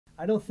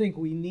I don't think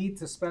we need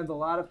to spend a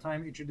lot of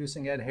time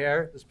introducing Ed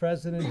Herr as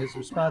president. His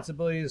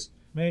responsibilities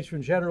range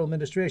from general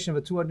administration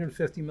of a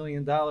 $250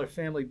 million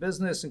family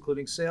business,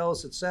 including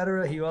sales,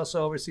 etc. He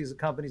also oversees the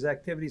company's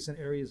activities in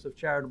areas of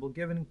charitable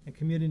giving and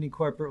community and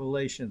corporate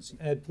relations.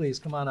 Ed, please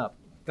come on up.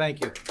 Thank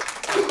you.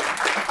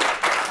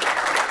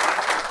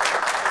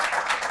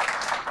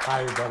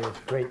 Hi, everybody.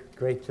 It's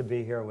great to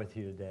be here with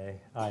you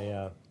today.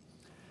 I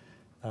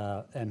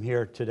am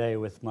here today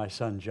with my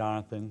son,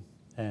 Jonathan,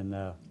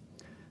 and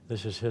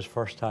this is his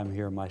first time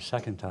here, my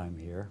second time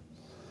here.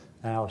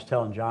 And I was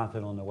telling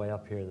Jonathan on the way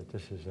up here that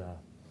this is,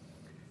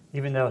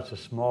 even though it's a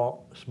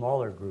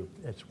smaller group,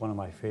 it's one of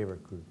my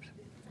favorite groups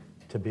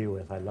to be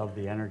with. I love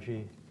the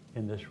energy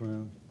in this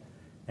room,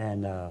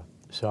 and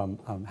so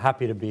I'm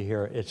happy to be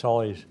here. It's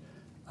always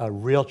a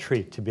real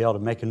treat to be able to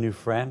make a new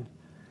friend,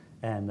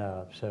 and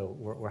so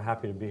we're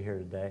happy to be here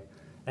today.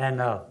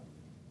 And I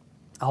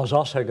was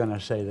also going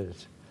to say that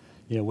it's,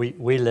 you know,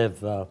 we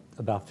live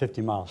about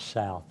 50 miles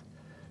south,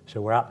 so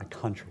we're out in the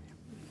country.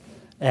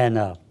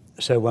 And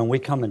so when we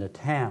come into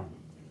town,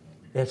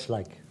 it's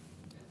like,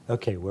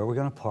 okay, where are we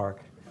going to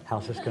park?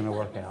 How's this going to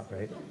work out,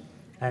 right?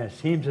 And it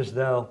seems as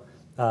though,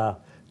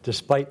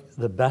 despite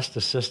the best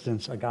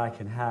assistance a guy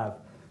can have,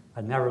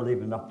 I never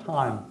leave enough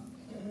time.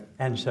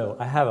 And so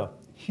I have a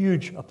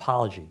huge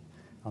apology.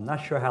 I'm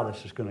not sure how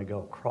this is going to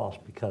go across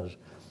because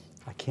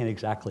I can't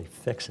exactly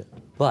fix it.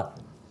 But,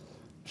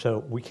 so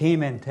we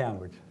came in town,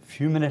 we're a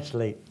few minutes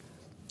late,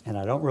 and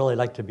I don't really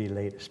like to be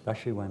late,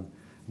 especially when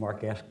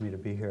Mark asked me to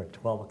be here at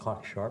 12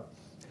 o'clock sharp.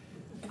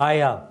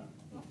 I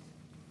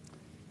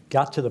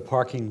got to the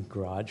parking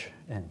garage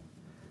and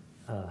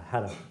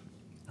had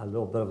a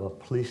little bit of a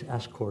police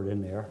escort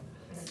in there,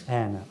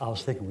 and I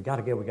was thinking, we got,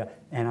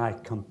 and I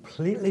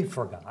completely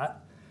forgot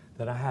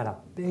that I had a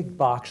big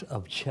box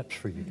of chips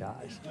for you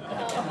guys.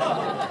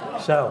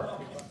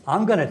 So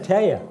I'm going to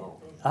tell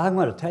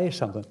you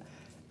something.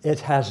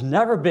 It has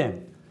never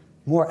been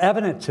more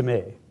evident to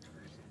me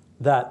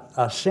that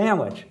a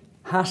sandwich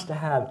has to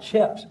have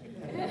chips.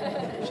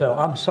 So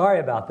I'm sorry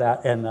about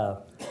that, and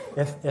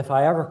if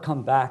I ever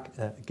come back,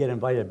 get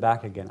invited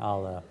back again,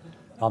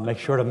 I'll make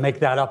sure to make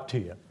that up to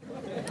you.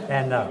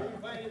 And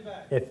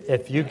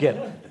if you get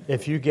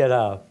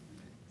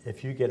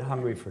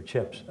hungry for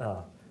chips,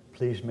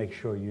 please make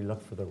sure you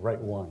look for the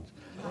right ones.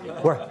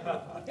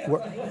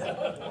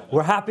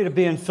 We're happy to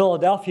be in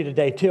Philadelphia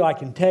today too. I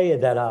can tell you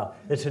that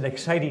it's an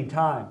exciting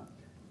time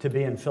to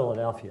be in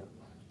Philadelphia.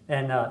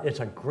 And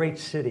it's a great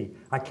city.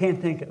 I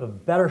can't think of a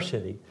better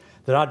city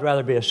that I'd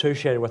rather be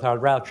associated with.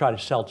 I'd rather try to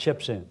sell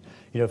chips in.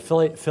 You know,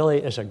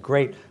 Philly is a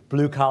great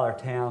blue-collar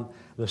town.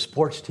 The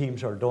sports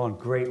teams are doing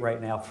great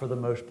right now for the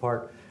most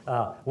part.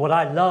 What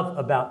I love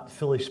about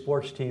Philly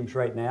sports teams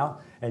right now,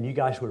 and you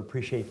guys would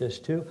appreciate this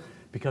too,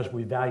 because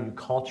we value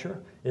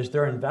culture, is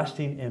they're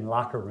investing in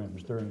locker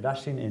rooms. They're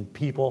investing in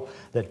people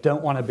that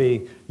don't want to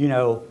be, you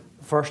know,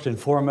 first and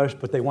foremost,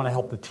 but they want to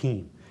help the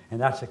team. And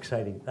that's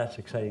exciting. That's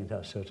exciting to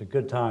us. So it's a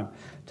good time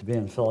to be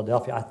in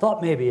Philadelphia. I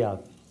thought maybe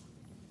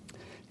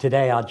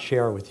today I'd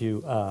share with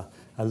you a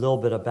little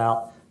bit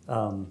about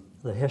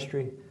the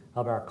history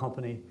of our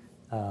company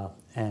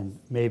and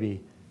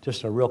maybe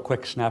just a real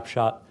quick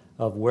snapshot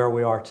of where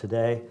we are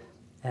today.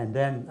 And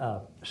then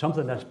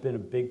something that's been a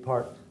big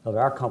part of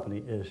our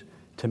company is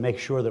to make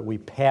sure that we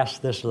pass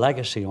this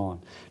legacy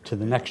on to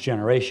the next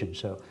generation.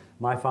 So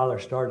my father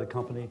started the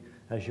company,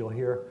 as you'll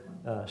hear,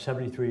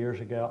 73 years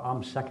ago.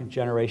 I'm second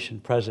generation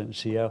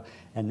president and CEO,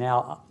 and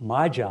now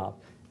my job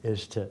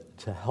is to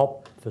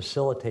help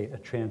facilitate a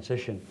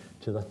transition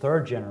to the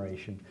third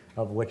generation,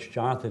 of which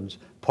Jonathan's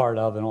part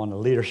of, and on the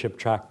leadership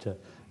track to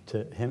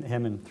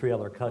him and three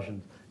other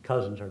cousins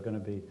are going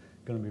to be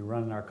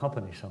running our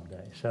company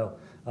someday. So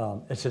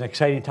it's an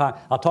exciting time.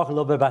 I'll talk a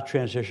little bit about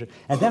transition,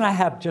 and then I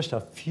have just a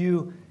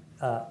few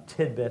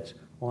tidbits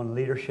on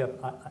leadership.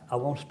 I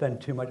won't spend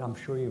too much. I'm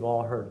sure you've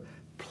all heard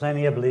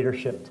plenty of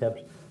leadership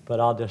tips, but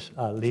I'll just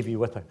leave you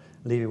with a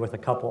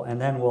couple,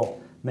 and then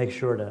we'll make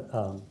sure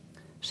to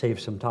save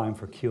some time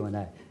for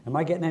Q&A. Am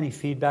I getting any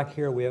feedback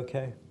here? Are we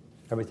okay?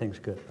 Everything's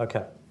good.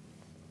 Okay.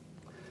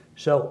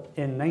 So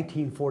in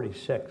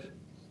 1946,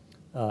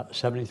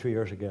 73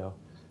 years ago,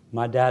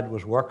 my dad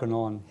was working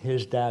on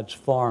his dad's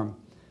farm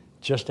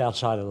just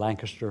outside of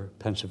Lancaster,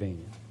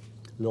 Pennsylvania,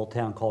 a little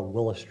town called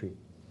Willis Street.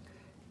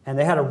 And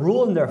they had a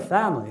rule in their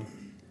family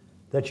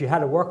that you had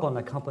to work on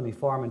the company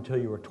farm until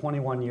you were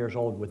 21 years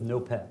old with no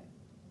pay.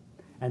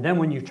 And then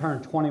when you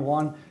turned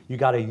 21, you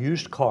got a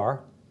used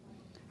car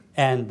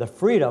and the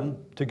freedom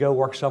to go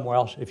work somewhere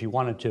else if you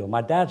wanted to.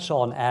 My dad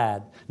saw an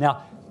ad.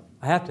 Now,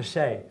 I have to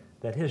say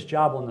that his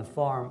job on the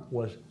farm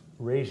was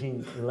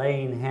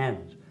laying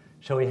hens.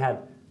 So he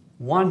had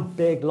one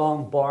big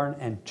long barn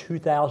and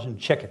 2,000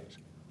 chickens.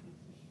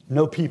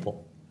 No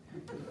people.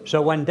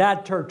 So when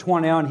Dad turned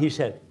 21, he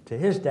said to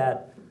his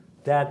dad,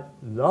 "Dad,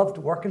 loved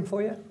working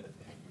for you,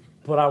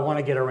 but I want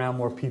to get around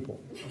more people."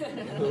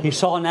 He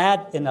saw an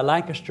ad in the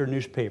Lancaster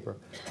newspaper,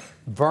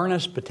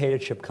 Vernus Potato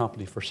Chip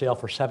Company for sale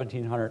for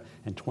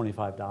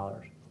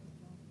 $1,725.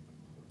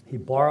 He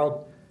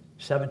borrowed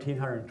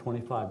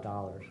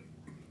 $1,725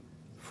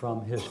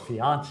 from his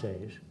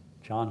fiancées,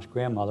 John's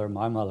grandmother,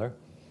 my mother,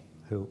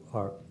 who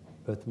are,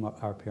 both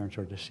of our parents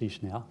are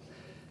deceased now,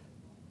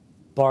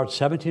 borrowed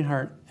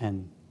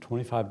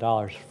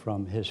 $1,725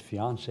 from his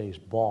fiancee's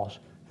boss,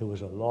 who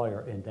was a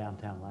lawyer in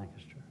downtown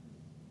Lancaster.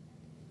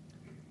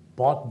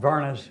 Bought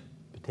Verna's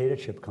potato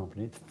chip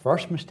company. The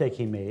first mistake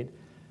he made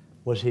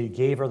was he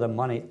gave her the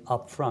money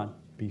up front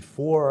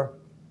before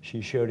she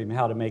showed him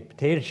how to make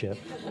potato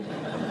chips.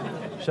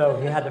 So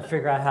he had to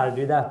figure out how to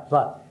do that.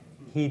 But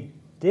he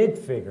did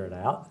figure it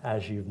out,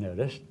 as you've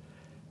noticed.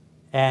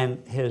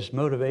 And his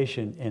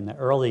motivation in the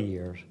early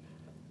years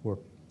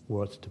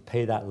was to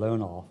pay that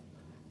loan off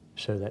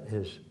so that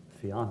his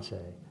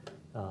fiancée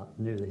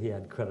knew that he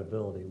had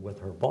credibility with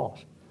her boss.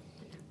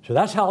 So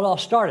that's how it all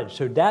started.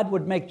 So Dad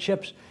would make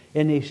chips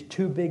in these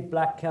two big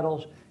black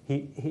kettles.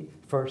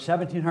 For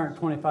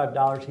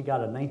 $1,725, he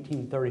got a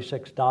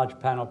 1936 Dodge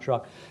panel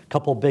truck, a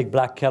couple big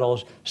black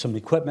kettles, some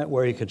equipment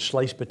where he could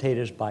slice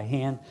potatoes by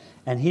hand.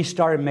 And he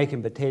started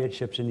making potato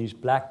chips in these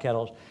black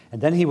kettles. And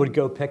then he would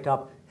go pick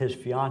up his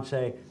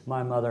fiancée,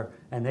 my mother,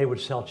 and they would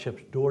sell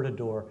chips door to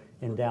door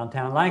in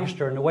downtown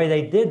Lancaster. And the way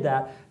they did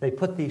that, they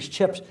put these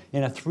chips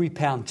in a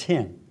 3-pound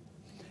tin.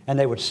 And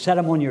they would set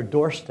them on your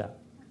doorstep.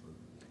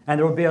 And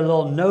there would be a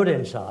little note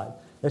inside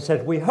that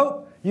said, "We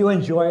hope you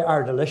enjoy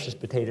our delicious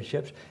potato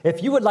chips.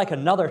 If you would like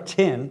another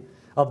tin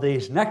of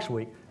these next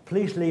week,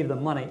 please leave the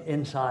money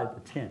inside the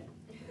tin."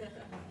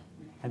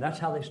 And that's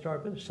how they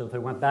started business. So if they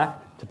went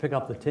back to pick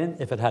up the tin,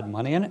 if it had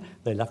money in it,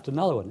 they left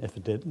another one. If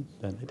it didn't,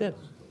 then they did.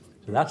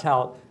 So that's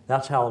how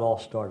it all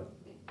started.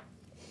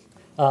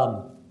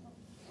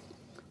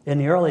 In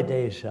the early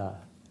days,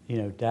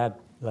 Dad,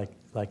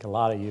 like a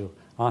lot of you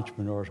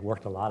entrepreneurs,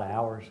 worked a lot of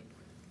hours.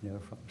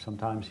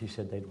 Sometimes he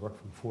said they'd work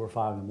from 4 or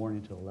 5 in the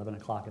morning till 11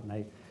 o'clock at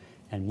night,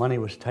 and money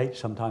was tight.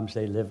 Sometimes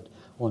they lived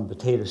on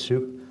potato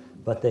soup,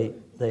 but they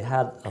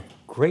had a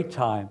great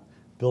time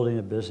building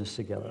a business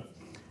together.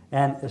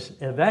 And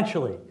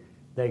eventually,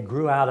 they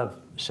grew out of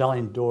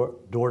selling door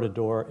to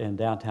door in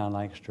downtown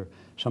Lancaster.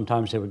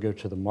 Sometimes they would go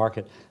to the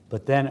market,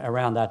 but then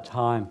around that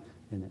time,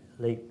 in the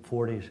late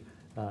 40s,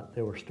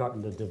 they were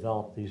starting to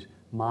develop these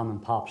mom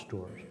and pop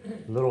stores,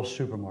 little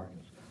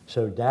supermarkets.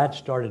 So Dad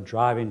started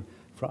driving.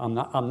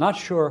 I'm not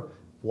sure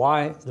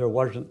why there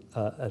wasn't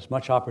as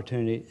much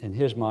opportunity in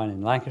his mind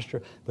in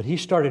Lancaster, but he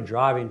started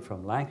driving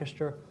from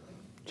Lancaster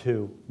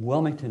to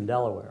Wilmington,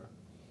 Delaware,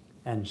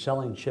 and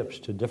selling chips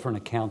to different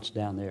accounts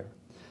down there.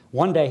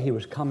 One day he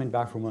was coming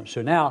back from work,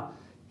 so now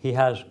he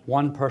has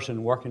one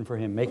person working for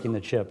him making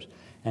the chips,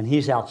 and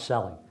he's out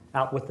selling,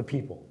 out with the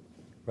people,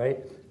 right?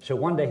 So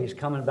one day he's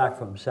coming back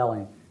from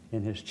selling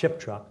in his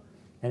chip truck,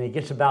 and he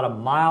gets about a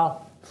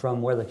mile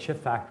from where the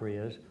chip factory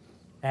is,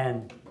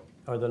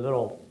 or the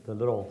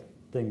little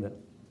thing that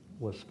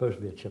was supposed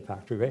to be a chip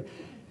factory, right?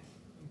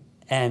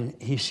 And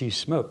he sees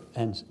smoke,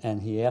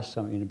 and he asks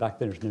something. Back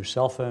then, there's no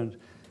cell phones.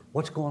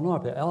 What's going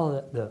on?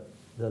 Oh,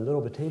 the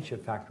little potato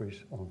chip factory's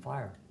on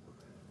fire.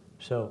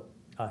 So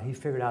he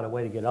figured out a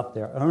way to get up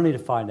there, only to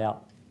find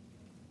out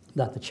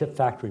that the chip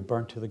factory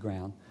burnt to the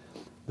ground.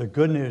 The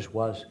good news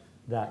was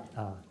that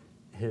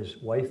his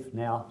wife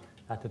now,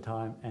 at the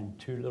time, and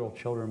 2 little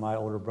children, my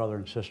older brother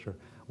and sister,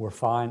 were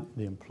fine.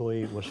 The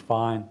employee was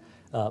fine.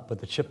 But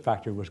the chip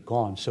factory was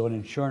gone. So an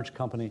insurance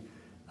company,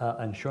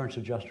 an insurance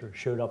adjuster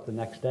showed up the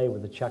next day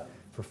with a check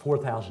for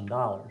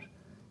 $4,000.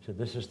 Said,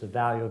 "This is the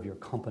value of your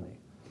company."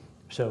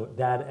 So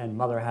Dad and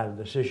Mother had a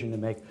decision to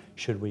make.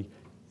 Should we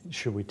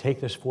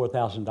take this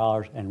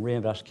 $4,000 and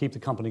reinvest, keep the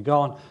company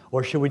going,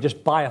 or should we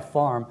just buy a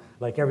farm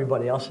like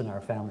everybody else in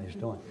our family is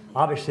doing?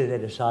 Obviously, they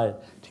decided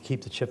to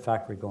keep the chip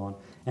factory going.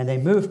 And they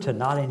moved to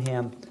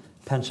Nottingham,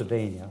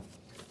 Pennsylvania,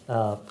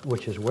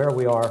 which is where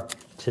we are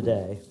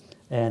today.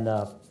 And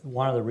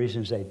one of the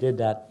reasons they did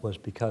that was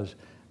because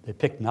they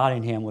picked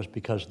Nottingham was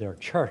because their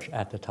church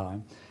at the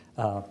time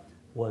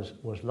was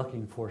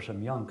looking for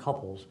some young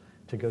couples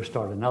to go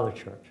start another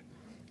church.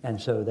 And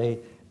so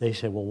they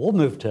said, well, we'll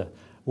move to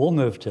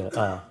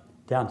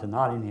down to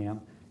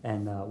Nottingham,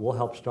 and we'll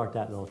help start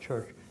that little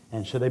church.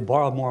 And so they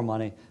borrowed more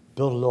money,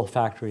 built a little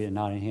factory in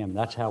Nottingham.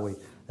 That's how we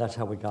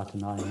got to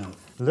Nottingham.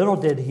 Little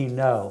did he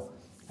know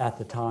at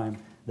the time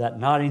that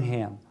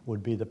Nottingham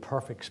would be the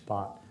perfect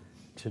spot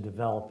to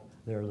develop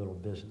their little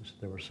business.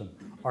 There was some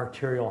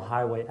arterial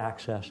highway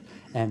access.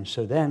 And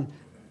so then,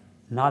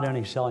 not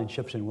only selling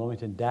chips in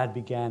Wilmington, Dad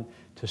began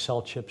to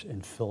sell chips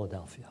in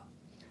Philadelphia.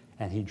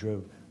 And he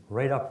drove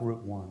right up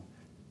Route 1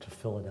 to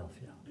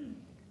Philadelphia.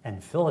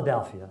 And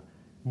Philadelphia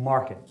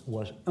market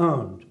was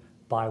owned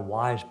by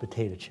Wise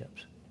Potato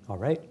Chips, all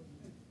right?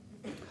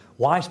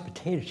 Wise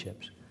Potato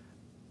Chips,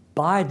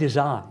 by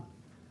design,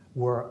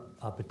 were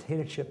a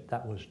potato chip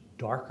that was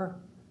darker,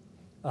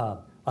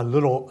 a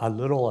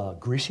little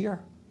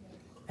greasier,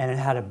 and it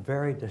had a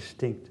very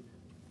distinct,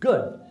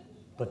 good,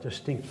 but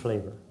distinct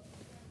flavor.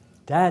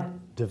 Dad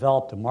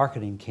developed a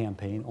marketing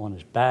campaign on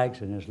his bags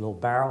and his little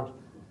barrels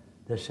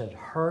that said,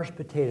 Herr's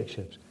potato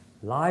chips,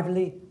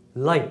 lively,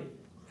 light,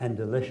 and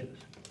delicious.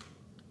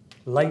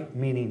 Light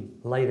meaning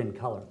light in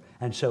color.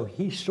 And so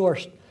he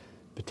sourced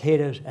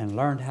potatoes and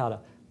learned how to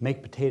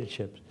make potato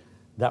chips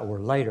that were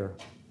lighter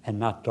and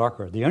not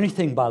darker. The only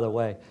thing, by the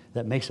way,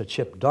 that makes a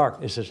chip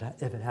dark is if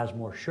it has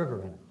more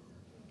sugar in it.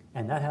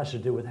 And that has to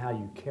do with how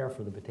you care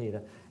for the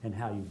potato and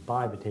how you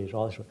buy potatoes,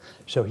 all this.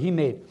 So he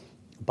made,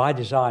 by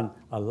design,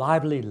 a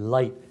lively,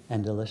 light,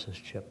 and delicious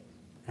chip.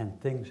 And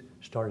things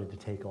started to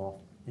take off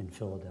in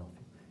Philadelphia.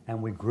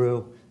 And we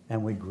grew,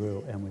 and we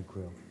grew, and we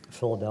grew.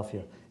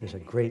 Philadelphia is a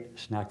great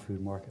snack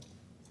food market.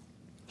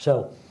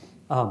 So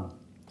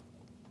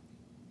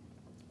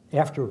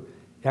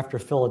after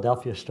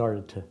Philadelphia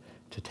started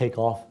to take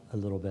off a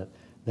little bit,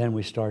 then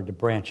we started to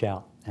branch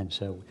out. And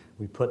so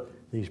we put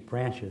these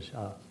branches.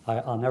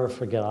 I'll never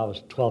forget, I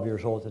was 12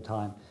 years old at the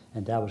time,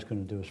 and Dad was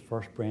going to do his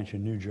first branch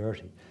in New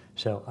Jersey.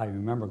 So I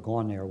remember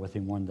going there with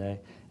him one day,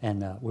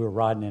 and we were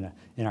riding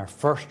in our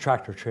first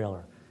tractor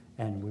trailer,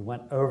 and we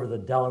went over the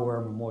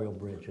Delaware Memorial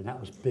Bridge, and that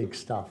was big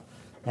stuff.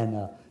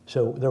 And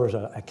so there was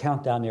a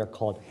account down there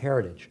called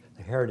Heritage.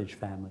 The Heritage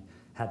family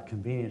had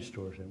convenience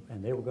stores,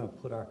 and they were going to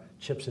put our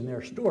chips in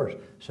their stores.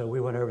 So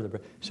we went over the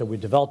bridge. So we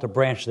developed a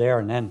branch there,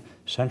 and then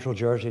Central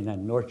Jersey, and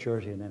then North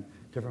Jersey, and then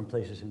different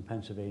places in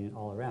Pennsylvania and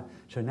all around.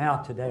 So now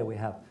today we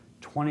have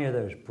 20 of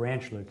those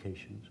branch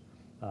locations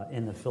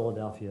in the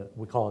Philadelphia.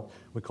 We call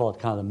it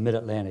kind of the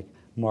Mid-Atlantic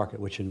market,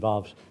 which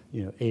involves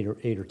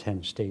 8 or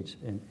 10 states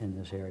in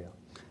this area.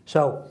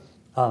 So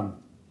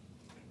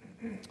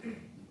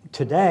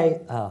today,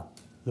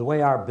 the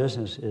way our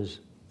business is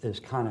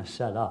kind of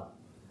set up,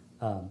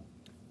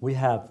 we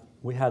have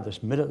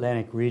this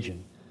Mid-Atlantic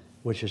region,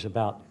 which is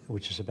about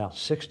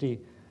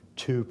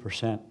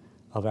 62%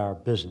 of our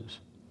business.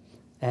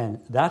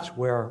 And that's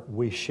where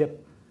we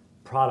ship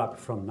product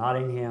from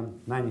Nottingham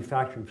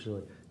manufacturing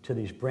facility to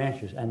these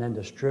branches and then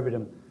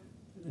distribute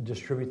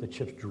the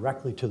chips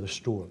directly to the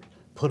stores,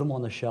 put them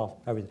on the shelf,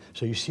 everything.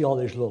 So you see all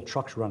these little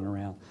trucks running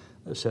around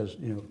that says,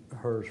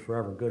 Herr's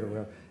Forever Good or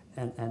whatever.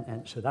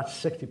 And so that's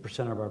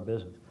 60% of our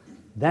business.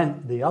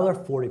 Then the other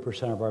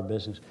 40% of our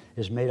business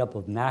is made up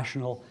of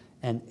national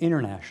and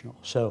international.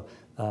 So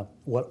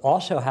what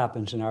also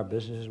happens in our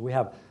business is we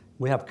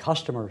have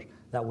customers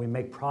that we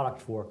make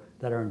product for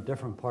that are in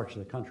different parts of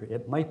the country.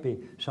 It might be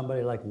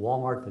somebody like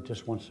Walmart that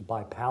just wants to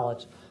buy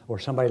pallets, or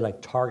somebody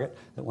like Target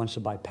that wants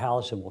to buy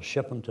pallets and we'll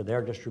ship them to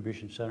their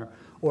distribution center.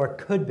 Or it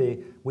could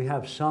be we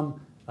have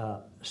some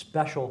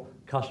special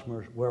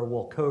customers where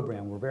we'll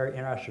co-brand. We're very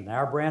interested in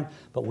our brand,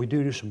 but we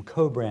do some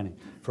co-branding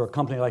for a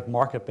company like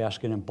Market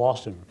Basket in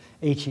Boston, or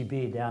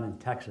H-E-B down in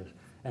Texas.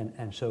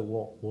 And so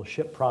we'll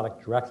ship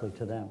product directly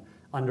to them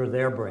under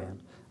their brand,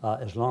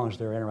 as long as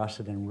they're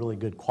interested in really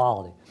good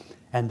quality.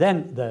 And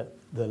then the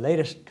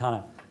latest kind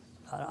of,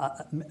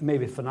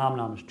 maybe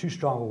phenomenon is too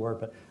strong a word,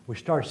 but we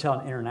started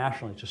selling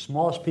internationally. It's the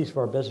smallest piece of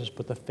our business,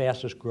 but the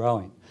fastest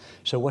growing.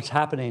 So what's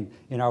happening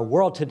in our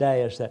world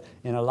today is that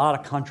in a lot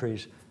of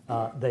countries,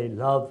 they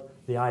love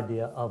the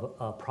idea of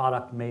a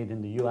product made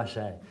in the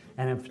USA.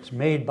 And if it's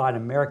made by an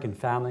American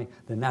family,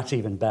 then that's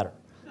even better.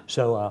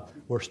 So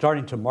we're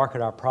starting to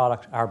market our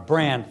products, our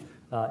brand,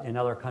 in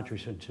other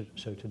countries.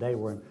 So today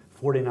we're in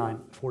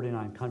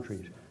 49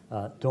 countries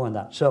doing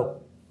that.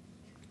 So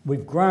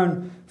we've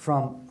grown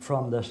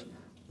from this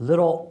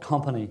little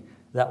company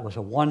that was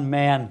a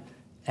one-man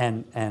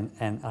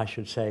and I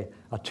should say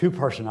a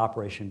two-person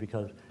operation,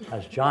 because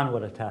as John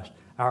would attest,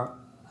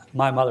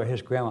 my mother,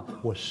 his grandma,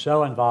 was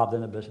so involved in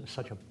the business,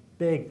 such a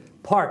big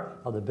part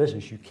of the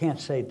business. You can't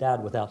say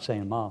Dad without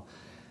saying Mom.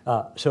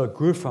 So it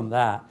grew from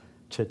that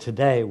to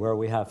today, where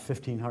we have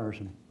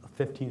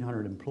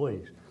 1,500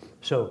 employees.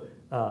 So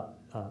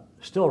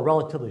still a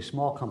relatively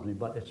small company,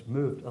 but it's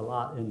moved a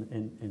lot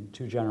in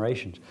 2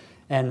 generations.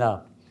 And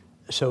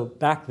so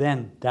back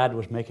then, Dad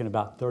was making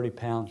about 30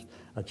 pounds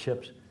of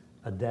chips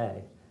a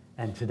day.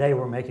 And today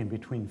we're making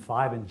between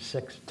 5 and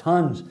 6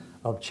 tons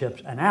of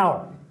chips an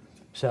hour.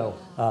 So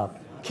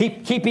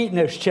keep eating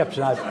those chips.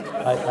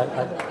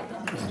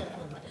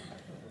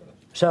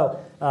 So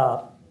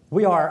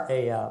we are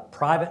a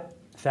private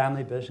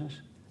family business.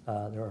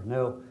 There are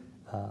no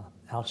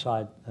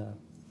outside,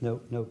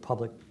 no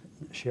public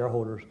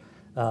shareholders.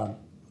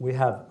 We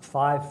have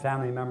 5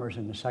 family members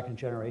in the 2nd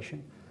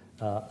generation.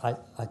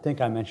 I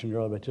think I mentioned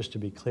earlier, but just to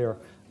be clear,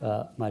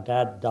 my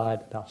dad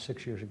died about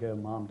 6 years ago.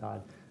 Mom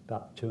died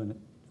about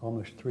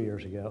almost 3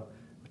 years ago,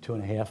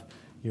 2.5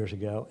 years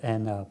ago.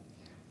 And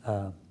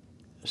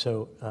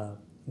so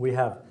we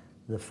have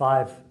the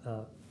 5,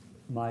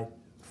 my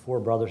 4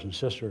 brothers and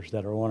sisters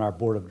that are on our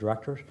board of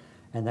directors.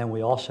 And then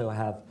we also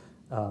have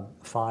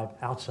 5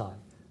 outside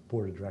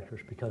board of directors,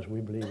 because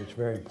we believe it's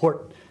very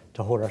important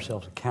to hold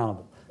ourselves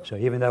accountable. So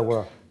even though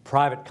we're a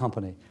private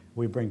company,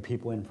 we bring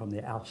people in from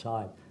the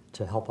outside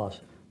to help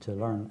us to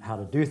learn how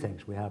to do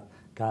things. We have a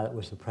guy that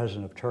was the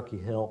president of Turkey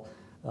Hill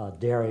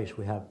Dairies.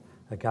 We have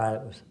a guy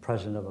that was the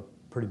president of a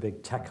pretty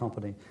big tech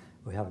company.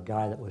 We have a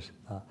guy that was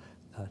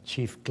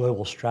chief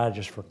global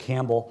strategist for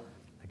Campbell,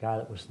 a guy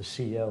that was the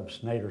CEO of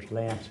Snyder's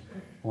Lance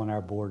on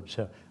our board.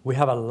 So we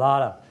have a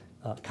lot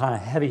of kind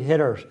of heavy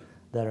hitters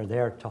that are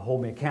there to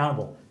hold me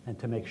accountable and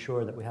to make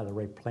sure that we have the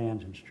right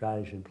plans and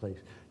strategies in place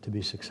to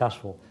be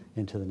successful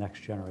into the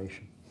next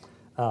generation.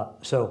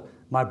 So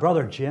my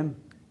brother Jim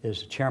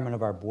is the chairman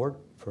of our board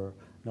for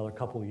another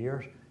couple of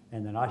years,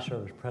 and then I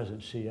serve as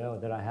president and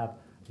CEO. Then I have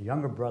a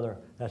younger brother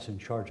that's in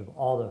charge of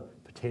all the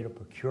potato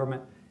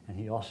procurement, and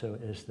he also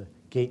is the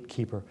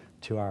gatekeeper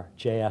to our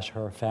J.S.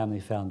 Herr Family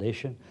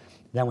Foundation.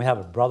 Then we have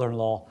a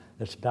brother-in-law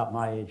that's about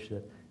my age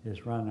that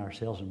is running our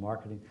sales and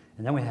marketing.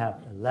 And then we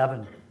have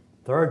 11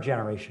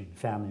 third-generation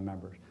family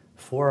members,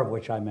 4 of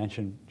which I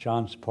mentioned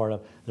John's part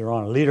of. They're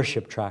on a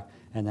leadership track,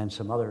 and then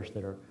some others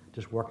that are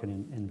just working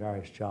in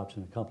various jobs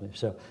in the company.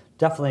 So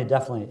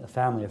definitely a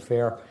family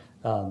affair,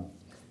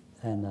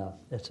 and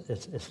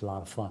it's a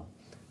lot of fun.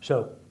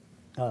 So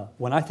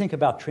when I think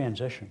about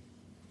transition,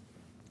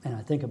 and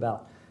I think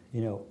about,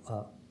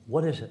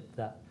 what is it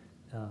that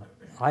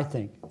I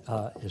think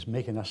is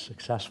making us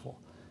successful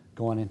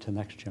going into the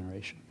next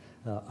generation,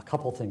 a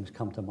couple things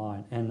come to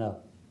mind. And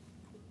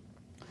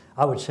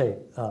I would say,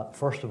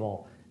 first of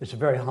all, it's a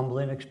very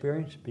humbling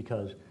experience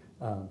because,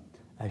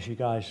 as you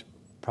guys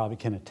probably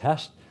can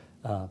attest,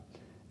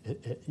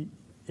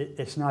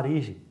 it's not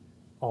easy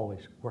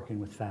always working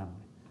with family.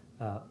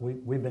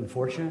 We've been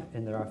fortunate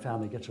in that our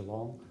family gets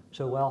along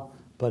so well,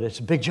 but it's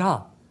a big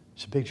job.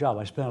 It's a big job.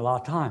 I spend a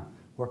lot of time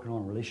working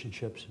on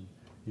relationships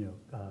and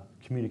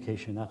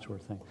communication, that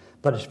sort of thing.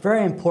 But it's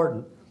very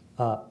important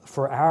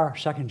for our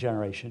second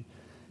generation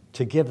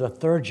to give the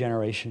third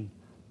generation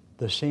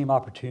the same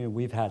opportunity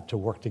we've had to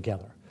work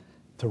together,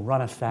 to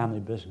run a family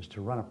business,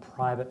 to run a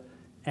private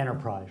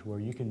enterprise where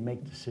you can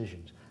make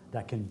decisions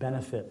that can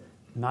benefit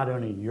not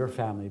only your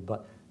family,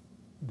 but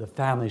the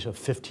families of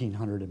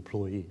 1,500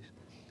 employees.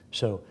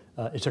 So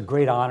it's a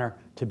great honor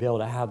to be able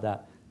to have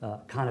that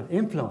kind of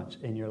influence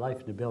in your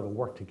life, to be able to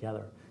work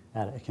together.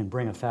 It can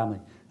bring a family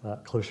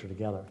closer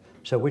together.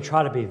 So we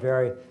try to be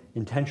very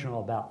intentional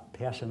about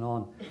passing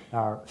on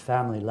our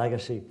family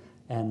legacy,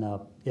 and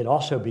it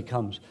also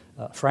becomes,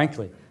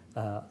 frankly,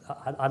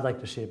 I'd like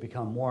to see it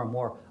become more and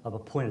more of a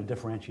point of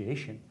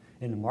differentiation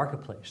in the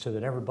marketplace so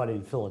that everybody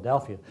in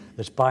Philadelphia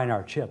that's buying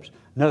our chips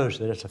knows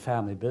that it's a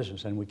family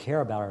business and we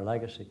care about our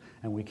legacy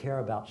and we care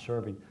about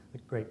serving the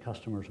great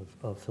customers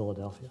of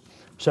Philadelphia.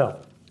 So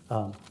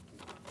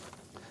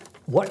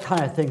what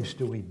kind of things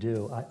do we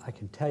do? I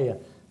can tell you,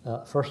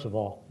 first of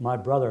all, my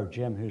brother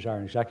Jim, who's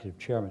our executive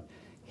chairman,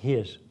 he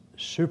is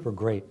super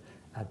great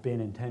at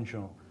being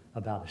intentional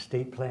about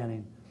estate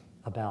planning,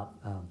 about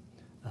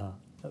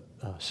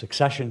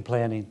succession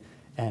planning,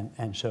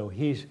 and so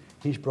he's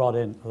brought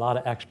in a lot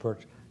of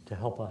experts to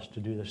help us to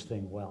do this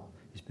thing well.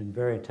 He's been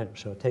very intentional,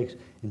 so it takes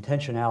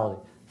intentionality,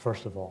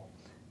 first of all.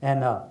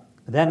 And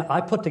then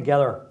I put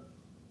together,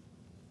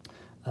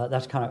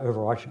 that's kind of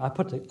overarching, I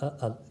put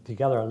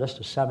together a list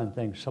of 7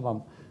 things. Some of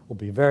them will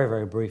be very,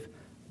 very brief,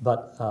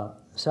 but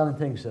 7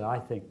 things that I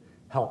think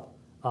help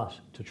us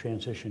to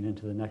transition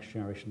into the next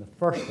generation. The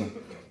first one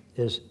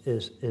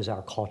is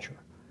our culture.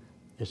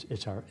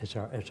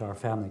 It's our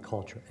family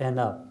culture. And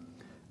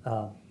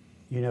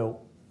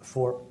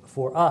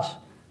for us,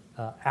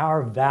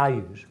 our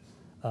values,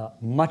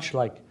 much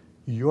like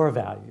your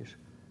values,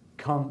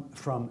 come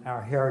from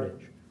our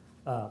heritage.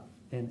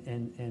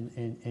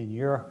 In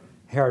your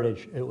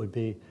heritage, it would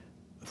be,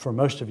 for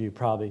most of you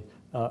probably,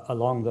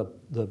 along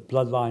the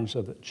bloodlines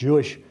of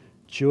Jewish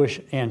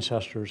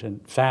ancestors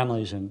and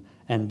families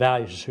and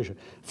values associated.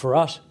 For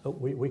us,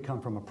 we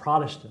come from a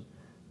Protestant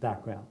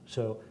background,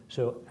 so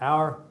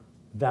our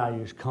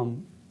values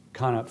come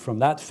kind of from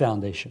that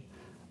foundation.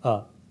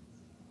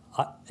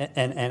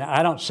 And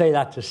I don't say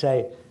that to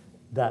say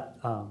that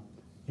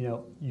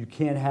you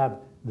can't have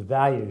the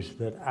values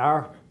that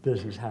our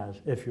business has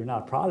if you're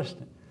not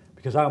Protestant,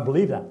 because I don't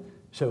believe that.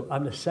 So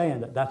I'm just saying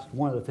that that's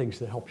one of the things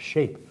that helps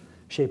shape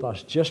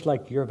us, just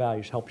like your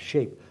values help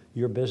shape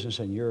your business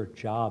and your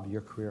job,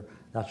 your career,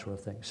 that sort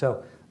of thing.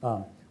 So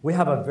we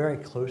have a very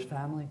close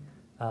family.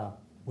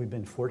 We've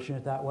been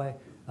fortunate that way.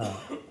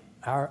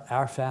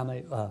 Our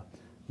family,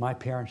 my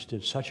parents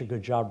did such a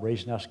good job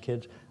raising us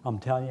kids. I'm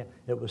telling you,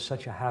 it was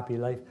such a happy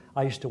life.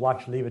 I used to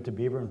watch Leave It to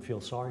Beaver and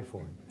feel sorry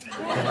for him.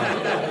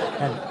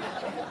 And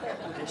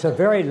it's a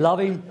very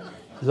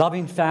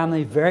loving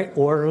family, very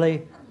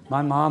orderly.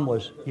 My mom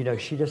was,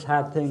 she just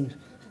had things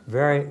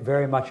very,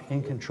 very much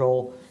in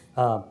control.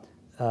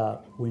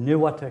 We knew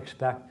what to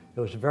expect. It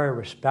was a very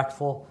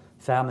respectful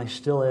family,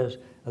 still is.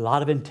 A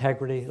lot of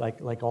integrity,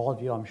 like all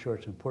of you, I'm sure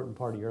it's an important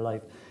part of your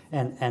life,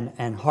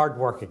 and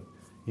hardworking.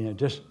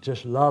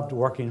 Just loved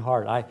working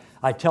hard.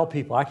 I tell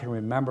people, I can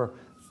remember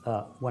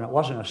when it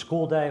wasn't a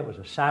school day, it was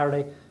a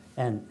Saturday,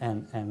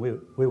 and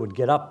we would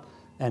get up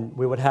and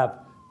we would have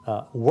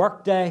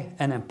work day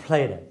and then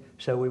play day.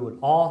 So we would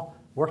all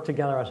work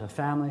together as a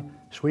family,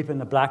 sweeping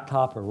the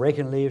blacktop or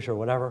raking leaves or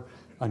whatever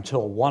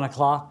until 1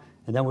 o'clock,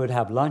 and then we would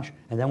have lunch,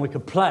 and then we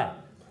could play.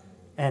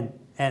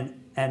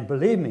 And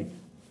believe me,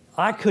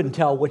 I couldn't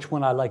tell which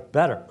one I liked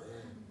better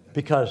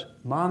because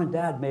Mom and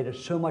Dad made it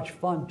so much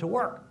fun to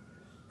work.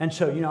 And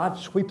so, I'd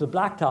sweep the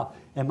blacktop,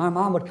 and my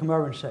mom would come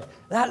over and say,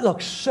 "That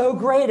looks so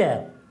great,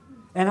 Ed."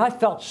 And I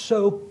felt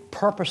so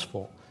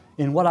purposeful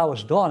in what I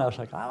was doing. I was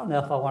like, I don't know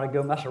if I want to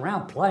go mess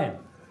around playing.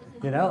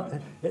 You know,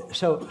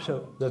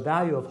 so the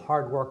value of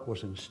hard work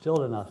was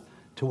instilled in us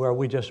to where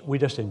we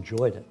just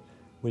enjoyed it.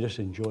 We just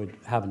enjoyed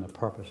having the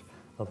purpose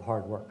of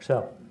hard work.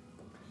 So,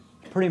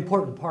 pretty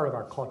important part of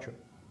our culture.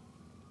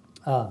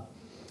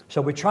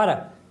 So we try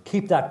to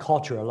keep that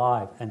culture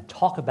alive and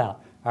talk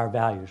about our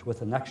values with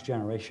the next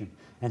generation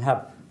and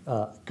have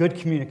good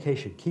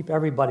communication. Keep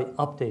everybody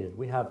updated.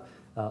 We have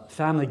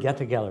family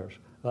get-togethers.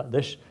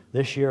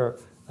 This year,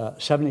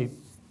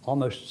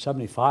 almost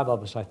 75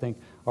 of us, I think,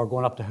 are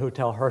going up to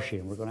Hotel Hershey,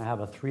 and we're going to have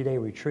a 3-day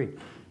retreat.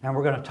 And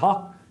we're going to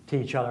talk to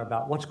each other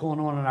about what's going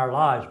on in our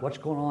lives, what's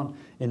going on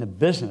in the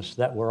business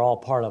that we're all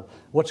part of,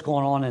 what's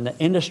going on in the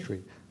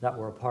industry that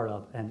we're a part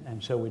of.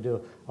 And so we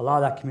do a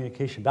lot of that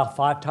communication. About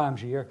 5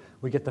 times a year,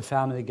 we get the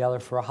family together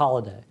for a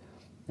holiday.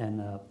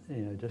 And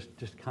you know,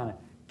 just kind of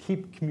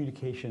keep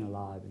communication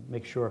alive and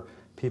make sure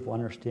people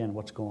understand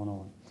what's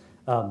going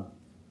on.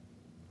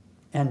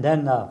 And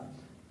then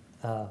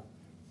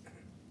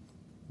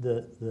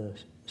the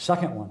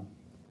second one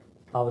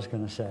I was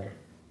going to say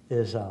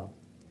is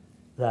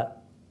that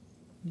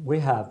we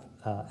have,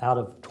 out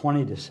of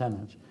 20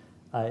 descendants,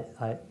 I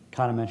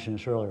kind of mentioned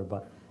this earlier,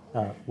 but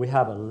we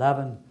have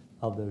 11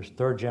 of those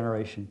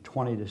third-generation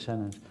 20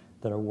 descendants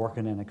that are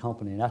working in the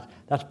company. And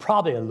that's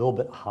probably a little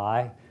bit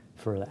high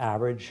for the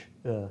average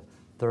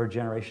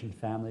third-generation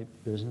family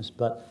business,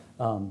 but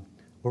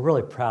we're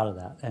really proud of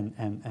that.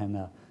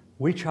 And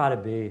we try to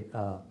be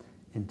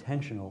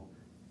intentional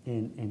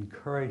in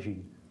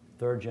encouraging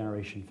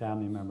third-generation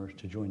family members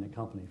to join the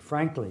company.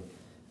 Frankly,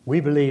 we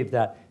believe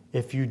that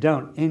if you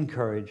don't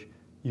encourage,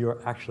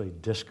 you're actually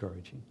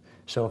discouraging.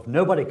 So if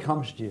nobody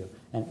comes to you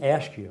and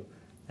asks you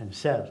and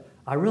says,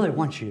 I really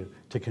want you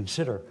to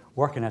consider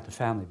working at the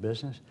family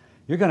business,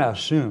 you're going to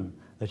assume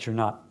that you're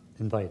not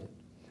invited.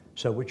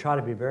 So we try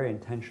to be very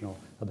intentional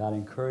about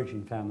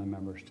encouraging family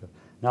members to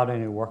not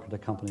only work at the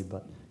company,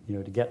 but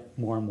to get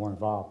more and more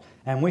involved.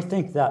 And we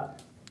think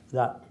that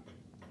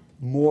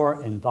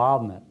more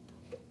involvement,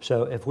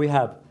 so if we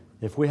have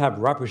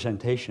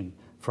representation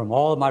from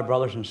all of my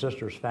brothers and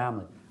sisters'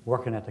 family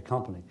working at the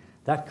company,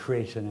 that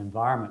creates an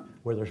environment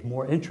where there's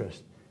more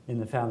interest in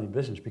the family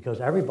business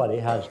because everybody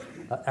has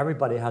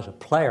a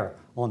player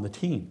on the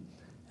team,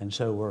 and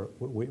so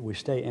we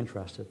stay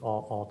interested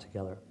all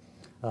together.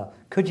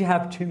 Could you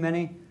have too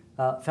many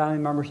family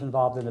members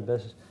involved in the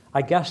business?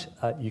 I guess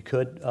you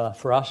could.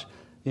 For us,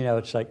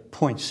 it's like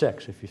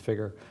 0.6 if you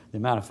figure the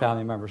amount of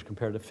family members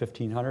compared to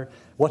 1,500.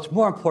 What's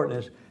more important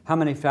is how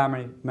many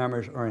family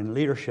members are in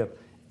leadership,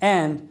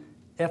 and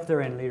if they're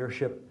in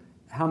leadership,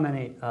 how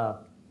many.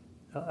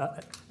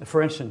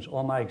 For instance,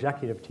 on my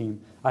executive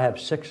team, I have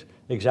 6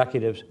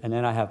 executives, and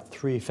then I have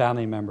 3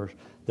 family members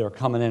that are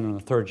coming in on the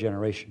third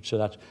generation. So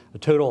that's a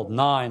total of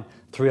 9,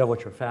 3 of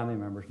which are family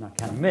members, not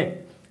counting me.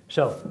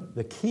 So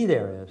the key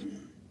there is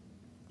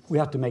we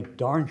have to make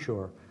darn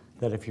sure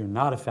that if you're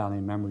not a family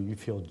member, you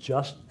feel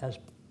just as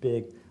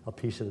big a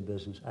piece of the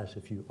business as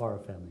if you are a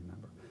family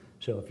member.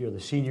 So if you're the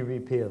senior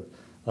VP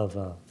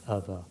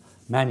of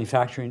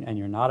manufacturing and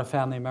you're not a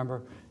family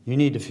member, you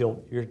need to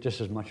feel you're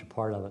just as much a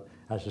part of it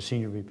as the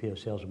senior VP of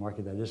sales and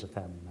marketing that is a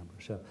family member.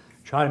 So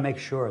try to make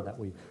sure that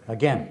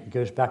again, it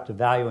goes back to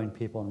valuing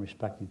people and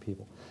respecting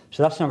people.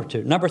 So that's number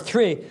 2. Number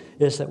 3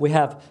 is that we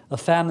have a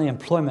family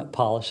employment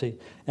policy,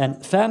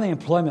 and family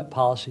employment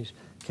policies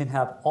can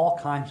have all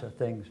kinds of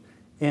things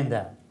in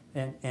them.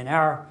 In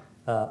our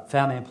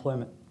family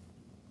employment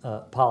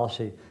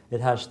policy,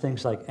 it has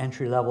things like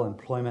entry-level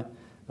employment,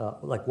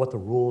 like what the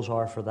rules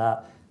are for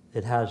that.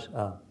 It has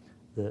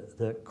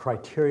the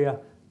criteria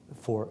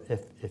for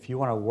if you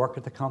want to work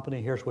at the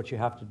company, here's what you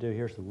have to do,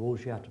 here's the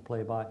rules you have to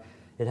play by.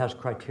 It has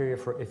criteria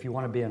for if you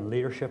want to be in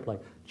leadership,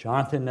 like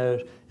Jonathan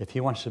knows, if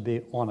he wants to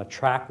be on a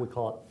track, we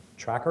call it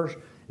trackers.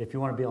 If you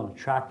want to be on a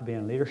track to be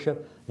in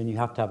leadership, then you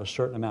have to have a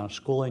certain amount of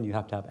schooling, you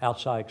have to have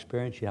outside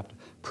experience, you have to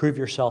prove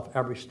yourself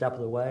every step of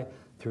the way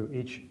through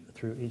each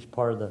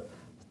part of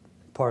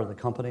the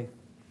company.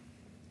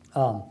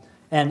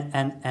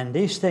 And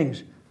these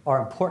things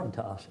are important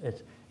to us.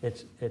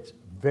 It's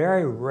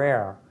very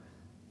rare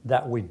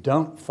that we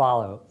don't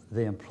follow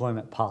the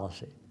employment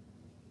policy.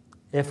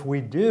 If we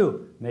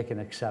do make an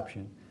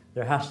exception,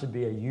 there has to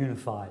be a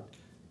unified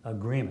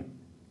agreement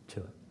to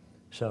it.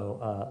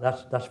 So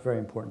that's very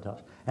important to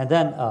us. And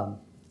then,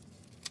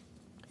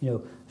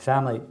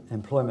 family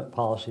employment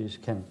policies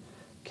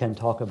can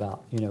talk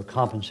about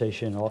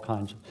compensation and all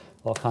kinds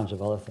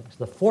of other things.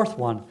 The fourth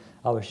one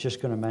I was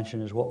just going to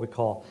mention is what we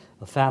call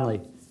a family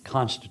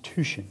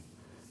constitution.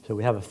 So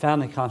we have a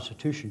family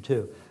constitution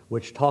too,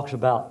 which talks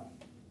about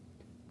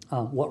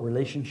what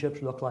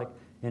relationships look like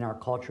in our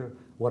culture,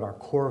 what our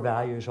core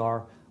values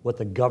are, what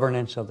the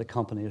governance of the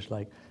company is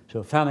like. So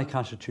a family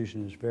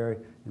constitution is very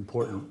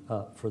important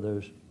for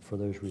those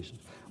reasons.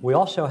 We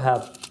also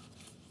have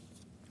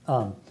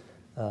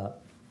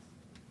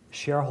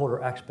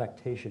shareholder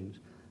expectations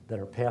that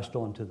are passed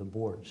on to the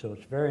board. So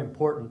it's very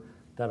important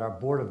that our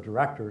board of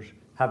directors,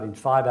 having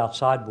 5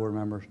 outside board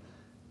members,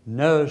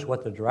 knows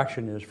what the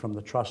direction is from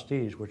the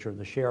trustees, which are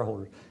the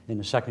shareholders in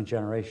the second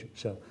generation.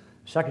 So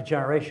second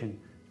generation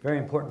very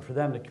important for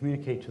them to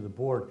communicate to the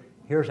board,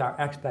 here's our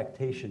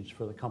expectations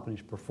for the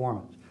company's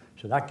performance.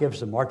 So that gives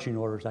the marching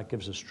orders, that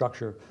gives the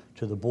structure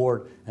to the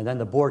board, and then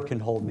the board can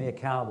hold me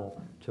accountable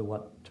to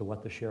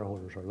what the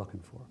shareholders are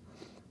looking for.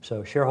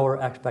 So shareholder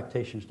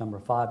expectations, number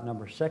 5.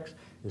 Number 6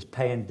 is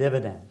paying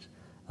dividends.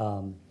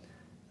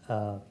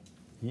 The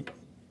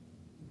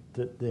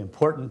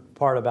important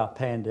part about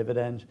paying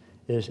dividends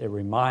is it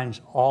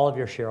reminds all of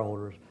your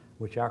shareholders,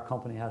 which our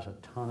company has a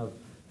ton of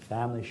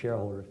family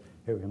shareholders,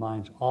 it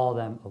reminds all of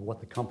them of what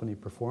the company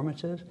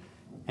performance is,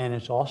 and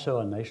it's also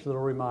a nice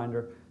little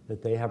reminder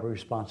that they have a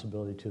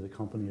responsibility to the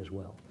company as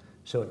well.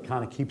 So it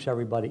kind of keeps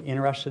everybody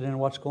interested in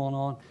what's going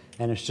on,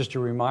 and it's just a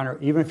reminder,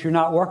 even if you're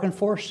not working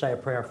for us, say a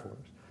prayer for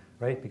us,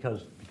 right?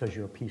 Because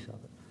you're a piece of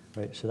it,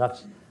 right? So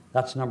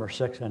that's number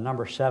 6. And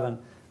number 7,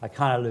 I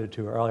kind of alluded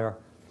to earlier,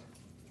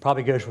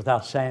 probably goes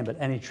without saying, but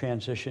any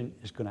transition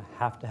is going to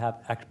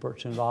have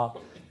experts involved.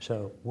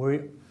 So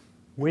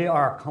we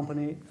are a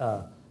company,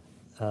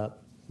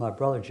 my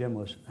brother Jim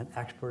was an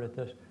expert at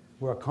this.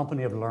 We're a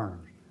company of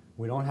learners.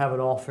 We don't have it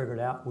all figured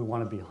out. We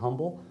want to be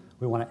humble.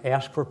 We want to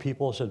ask for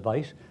people's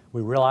advice.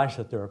 We realize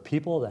that there are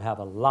people that have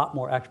a lot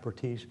more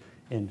expertise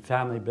in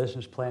family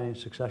business planning,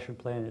 succession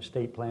planning,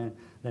 estate planning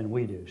than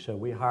we do. So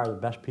we hire the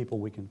best people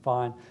we can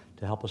find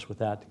to help us with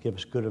that, to give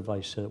us good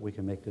advice so that we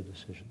can make good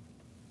decisions.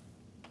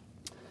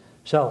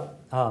 So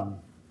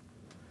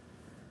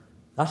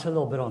that's a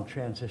little bit on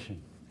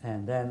transition.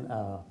 And then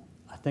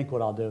I think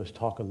what I'll do is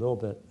talk a little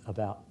bit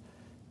about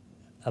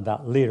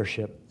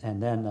leadership,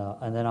 and then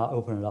I'll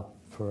open it up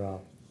for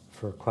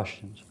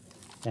questions.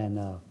 And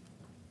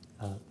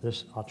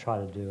this I'll try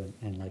to do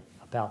in like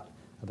about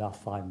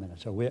 5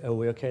 minutes. Are we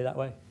okay that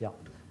way? Yeah.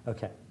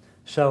 Okay.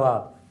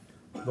 So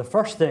the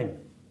first thing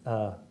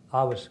I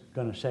was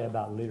going to say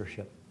about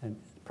leadership, and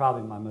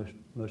probably my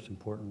most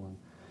important one,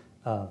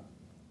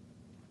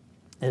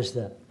 is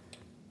that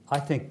I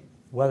think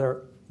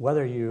whether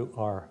you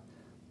are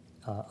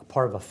a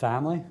part of a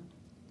family,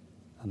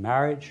 a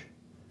marriage,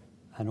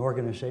 an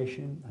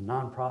organization, a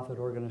nonprofit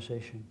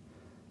organization,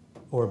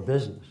 or a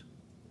business,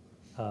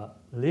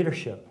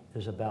 leadership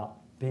is about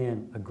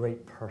being a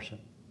great person.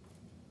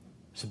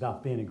 It's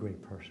about being a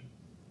great person.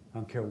 I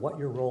don't care what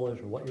your role is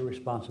or what your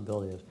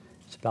responsibility is.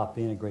 It's about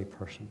being a great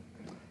person.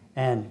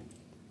 And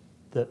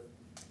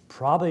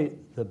probably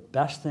the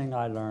best thing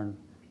I learned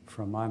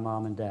from my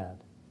mom and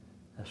dad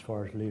as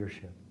far as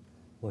leadership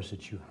was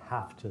that you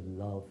have to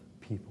love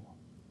people.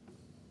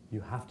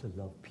 You have to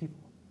love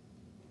people.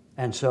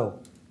 And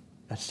so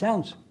it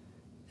sounds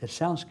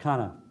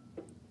kind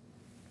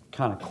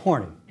of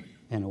corny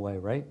in a way,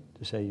 right?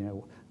 To say,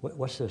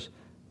 what's this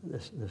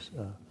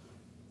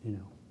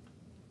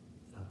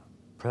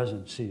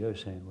president, CEO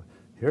saying, well,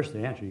 here's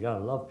the answer, you got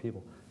to love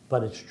people.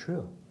 But it's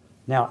true.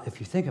 Now, if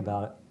you think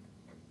about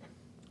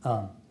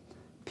it,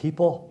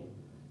 people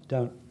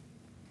don't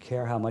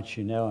care how much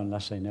you know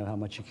unless they know how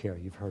much you care.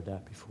 You've heard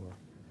that before.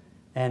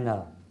 And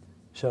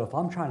so if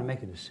I'm trying to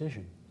make a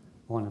decision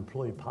on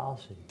employee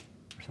policy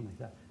or something like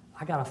that,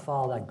 I got to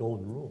follow that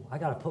golden rule. I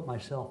got to put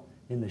myself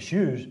in the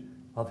shoes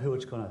of who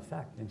it's going to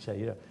affect and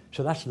say,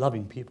 so that's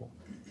loving people.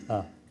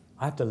 I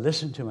have to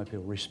listen to my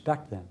people,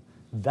 respect them,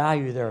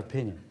 value their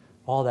opinion.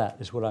 All that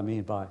is what I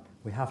mean by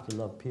we have to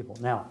love people.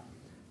 Now,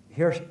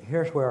 here's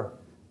where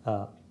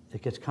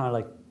it gets kind of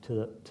like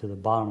to the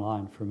bottom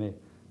line for me.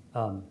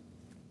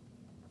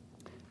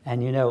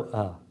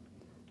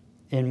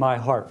 In my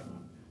heart,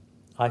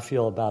 I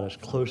feel about as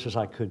close as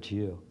I could to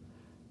you,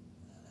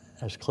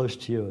 as close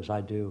to you as I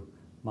do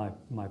my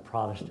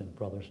Protestant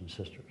brothers and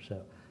sisters.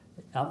 So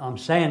I'm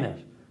saying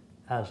this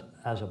as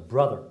a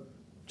brother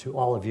to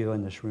all of you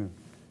in this room.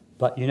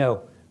 But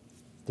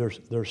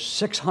there's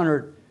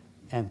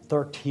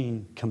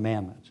 613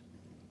 commandments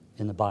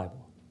in the Bible.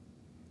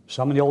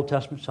 Some in the Old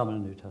Testament, some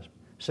in the New Testament.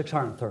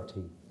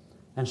 613.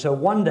 And so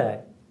one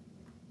day,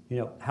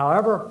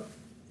 however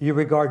you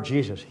regard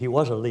Jesus, he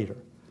was a leader.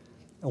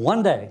 And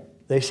one day,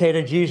 they say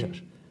to Jesus,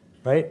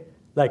 right?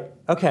 Like,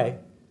 okay,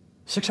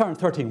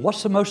 613,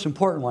 what's the most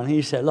important one? And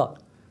he said, look,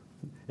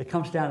 it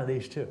comes down to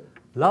these two.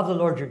 Love the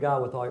Lord your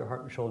God with all your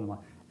heart and soul and mind,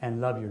 and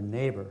love your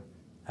neighbor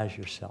as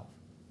yourself,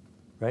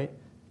 right?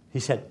 He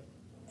said,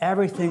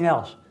 everything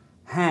else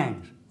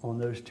hangs on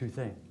those two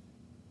things.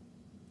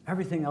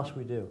 Everything else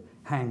we do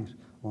hangs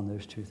on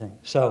those two things.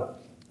 So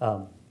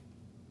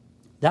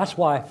that's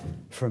why,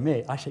 for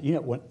me, I said,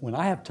 when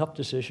I have tough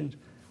decisions,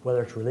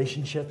 whether it's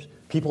relationships,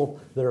 people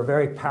that are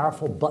very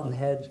powerful button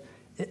heads,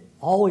 it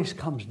always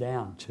comes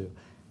down to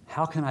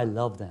how can I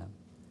love them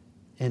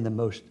in the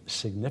most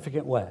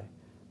significant way,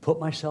 put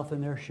myself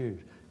in their shoes,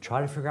 try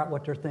to figure out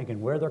what they're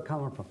thinking, where they're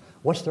coming from,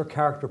 what's their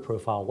character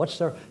profile, what's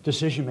their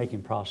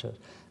decision-making process.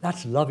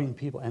 That's loving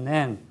people. And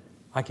then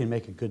I can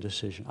make a good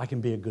decision. I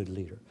can be a good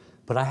leader.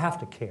 But I have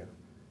to care.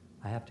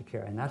 I have to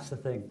care. And that's the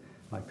thing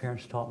my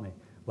parents taught me,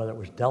 whether it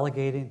was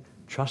delegating,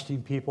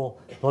 trusting people,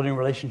 building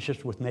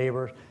relationships with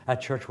neighbors,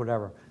 at church,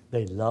 whatever.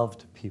 They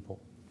loved people.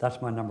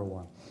 That's my number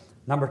one.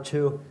 Number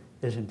 2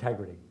 is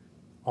integrity.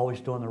 Always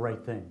doing the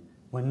right thing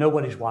when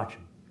nobody's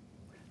watching.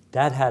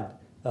 Dad had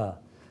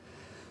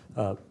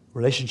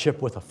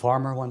relationship with a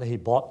farmer one day. He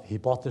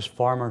bought this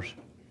farmer's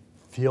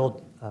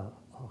field, a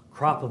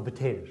crop of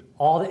potatoes.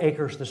 All the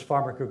acres this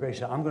farmer could grow. He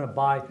said, I'm going to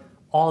buy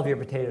all of your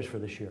potatoes for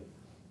this year.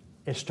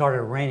 It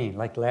started raining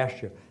like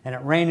last year. And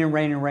it rained and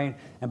rained and rained.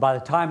 And by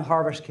the time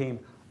harvest came,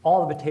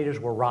 all the potatoes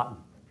were rotten.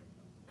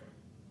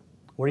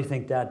 What do you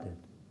think Dad did?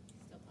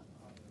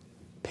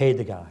 Paid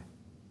the guy.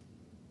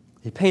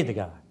 He paid the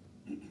guy.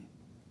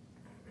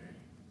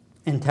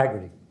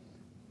 Integrity.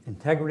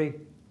 Integrity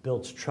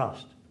builds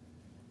trust.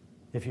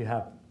 If you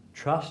have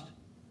trust,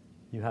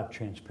 you have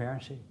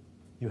transparency,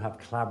 you have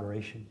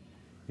collaboration,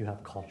 you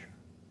have culture,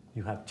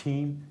 you have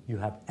team, you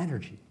have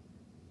energy.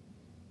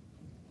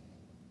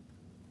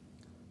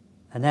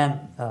 And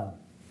then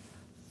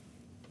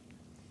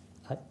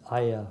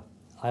I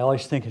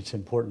always think it's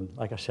important,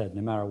 like I said,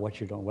 no matter what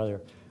you're doing,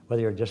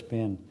 whether you're just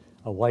being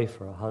a wife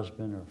or a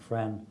husband or a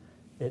friend,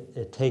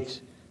 it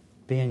takes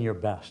being your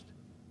best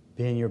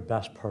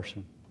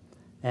person.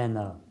 And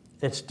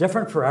it's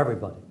different for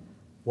everybody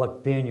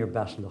what being your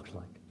best looks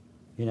like,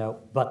 you know.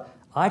 But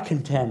I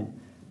contend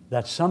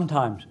that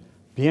sometimes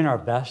being our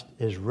best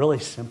is really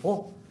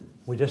simple.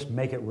 We just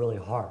make it really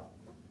hard.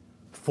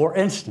 For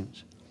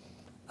instance,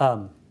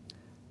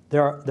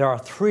 there are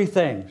three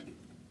things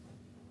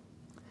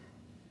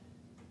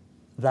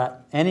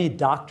that any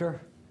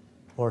doctor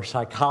or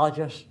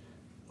psychologist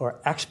or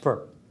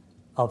expert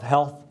of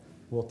health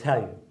will tell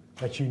you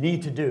that you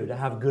need to do to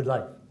have a good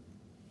life,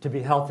 to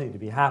be healthy, to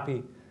be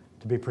happy,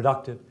 to be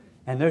productive.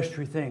 And those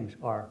three things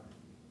are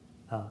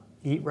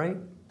eat right,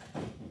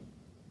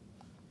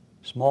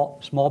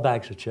 small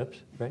bags of chips,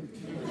 right?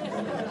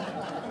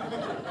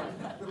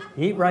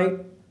 Eat right,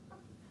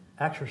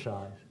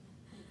 exercise,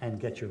 and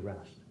get your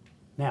rest.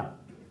 Now,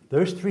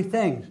 those three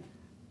things,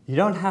 you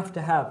don't have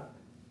to have,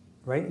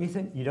 right,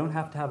 Ethan? You don't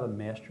have to have a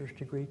master's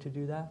degree to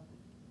do that.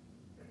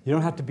 You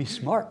don't have to be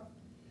smart.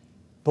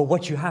 But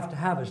what you have to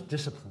have is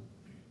discipline.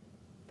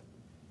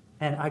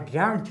 And I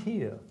guarantee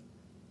you,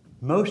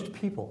 most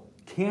people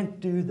can't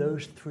do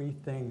those three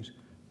things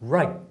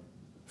right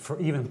for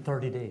even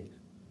 30 days.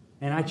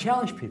 And I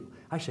challenge people.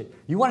 I say,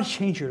 you want to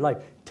change your life,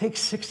 take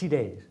 60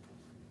 days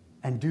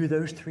and do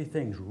those three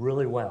things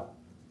really well.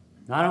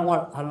 Now, I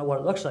don't know what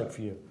it looks like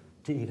for you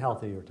to eat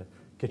healthy or to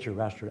get your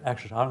rest or to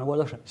exercise. I don't know what it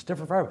looks like. It's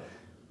different for everyone.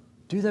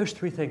 Do those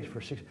three things for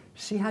 60 days.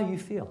 See how you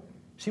feel.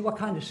 See what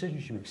kind of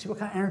decisions you make. See what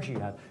kind of energy you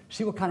have.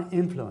 See what kind of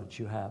influence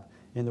you have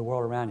in the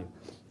world around you.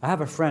 I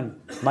have a friend,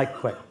 Mike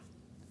Quick.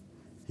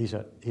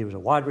 He was a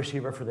wide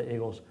receiver for the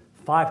Eagles,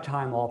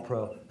 5-time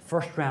All-Pro,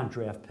 first-round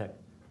draft pick,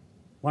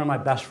 one of my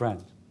best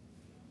friends.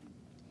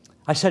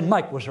 I said,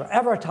 Mike, was there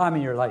ever a time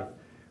in your life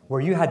where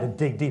you had to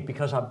dig deep?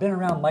 Because I've been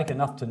around Mike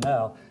enough to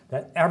know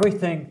that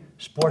everything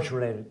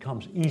sports-related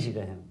comes easy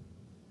to him.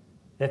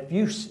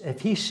 If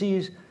he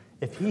sees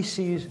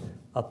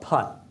a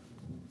punt,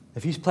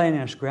 if he's playing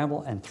in a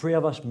scramble and three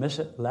of us miss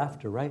it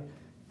left or right,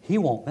 he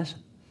won't miss it.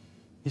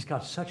 He's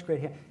got such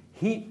great hand.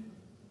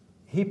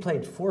 He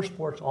played 4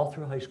 sports all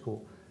through high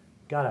school,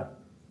 got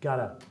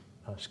a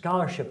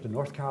scholarship to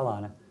North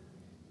Carolina,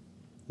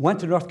 went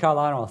to North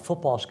Carolina on a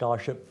football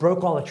scholarship,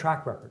 broke all the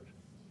track records.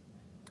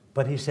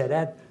 But he said,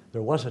 Ed,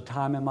 there was a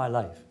time in my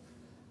life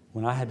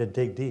when I had to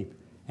dig deep,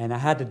 and I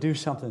had to do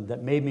something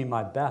that made me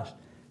my best,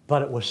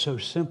 but it was so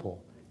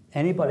simple.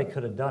 Anybody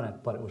could have done it,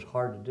 but it was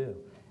hard to do.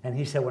 And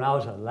he said, when I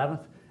was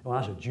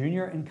a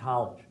junior in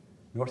college,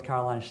 North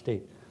Carolina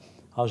State,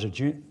 I was a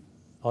junior,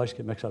 I always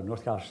get mixed up,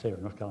 North Carolina State or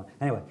North Carolina.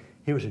 Anyway,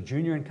 he was a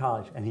junior in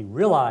college, and he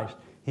realized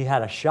he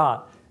had a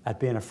shot at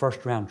being a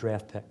first-round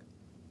draft pick.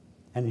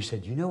 And he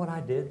said, you know what I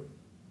did?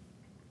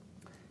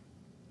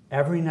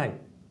 Every night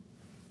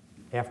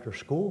after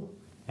school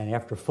and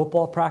after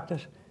football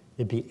practice,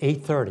 it'd be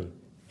 8:30,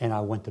 and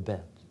I went to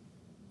bed.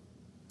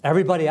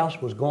 Everybody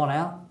else was going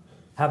out,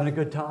 having a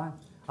good time.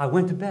 I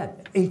went to bed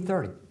at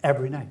 8:30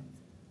 every night.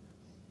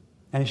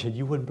 And he said,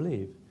 you wouldn't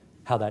believe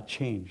how that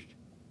changed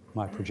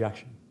my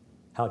projection,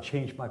 how it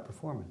changed my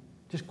performance.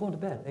 Just going to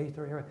bed,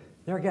 8:30.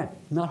 There again,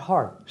 not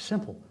hard,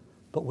 simple,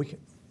 but we can.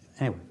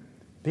 Anyway,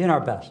 being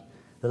our best.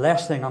 The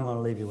last thing I'm going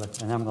to leave you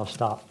with, and I'm going to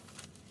stop,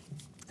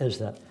 is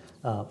that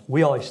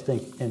we always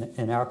think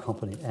in our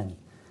company, and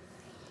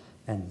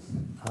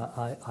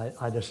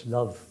I just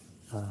love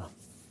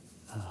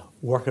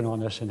working on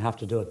this and have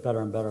to do it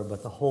better and better,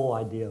 but the whole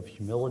idea of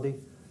humility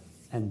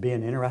and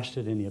being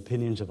interested in the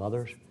opinions of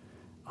others,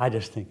 I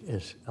just think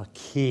is a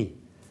key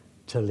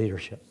to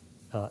leadership.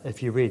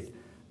 If you read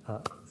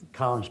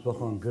Colin's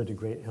book on Good to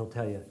Great, he'll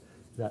tell you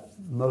that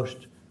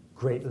most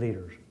great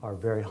leaders are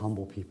very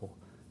humble people.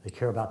 They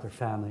care about their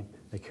family.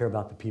 They care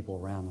about the people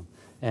around them.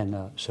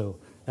 And so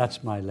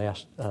that's my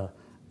last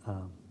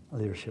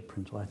leadership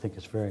principle. I think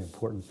it's very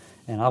important.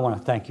 And I want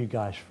to thank you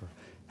guys for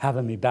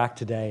having me back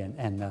today.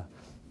 And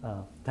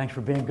thanks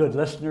for being good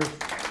listeners.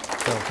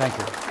 So thank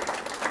you.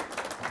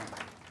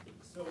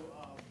 So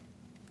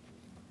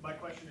my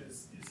question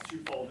is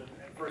twofold.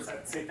 And first,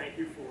 I'd say thank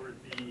you for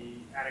the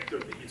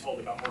anecdote that you told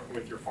about working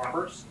with your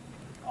farmers.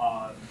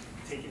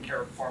 taking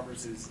care of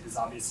farmers is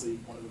obviously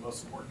one of the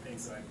most important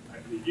things that I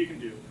believe you can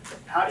do.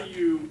 How do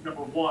you,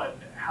 number one,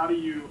 how do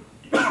you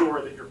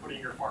ensure that you're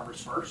putting your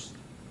farmers first?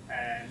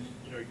 And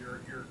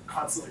you're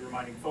constantly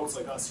reminding folks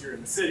like us here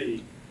in the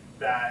city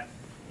that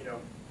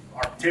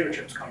our potato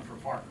chips come from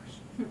farmers.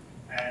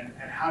 And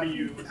how do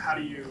you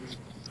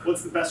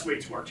what's the best way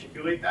to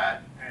articulate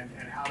that, and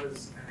how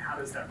does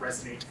that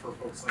resonate for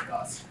folks like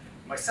us?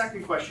 My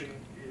second question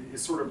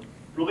is sort of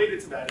related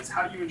to that, is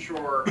how do you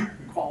ensure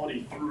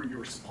quality through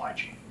your supply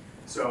chain?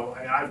 So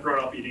I've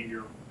grown up eating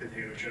your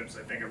potato chips.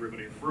 I think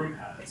everybody in the room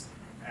has,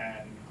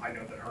 and I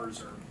know that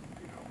hers are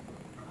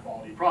a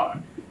quality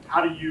product.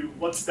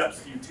 What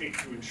steps do you take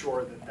to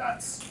ensure that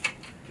that's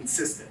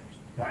consistent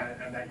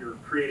and that you're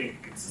creating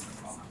a consistent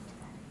product?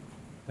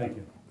 Thank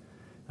you.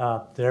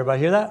 Did everybody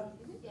hear that?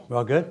 Yeah.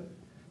 Well, good.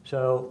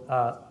 So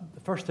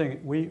the first thing,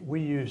 we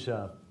use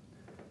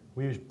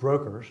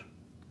brokers,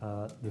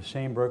 the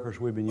same brokers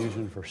we've been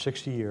using for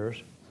 60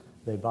 years.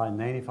 They buy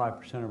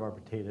 95% of our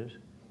potatoes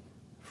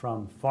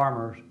from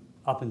farmers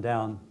up and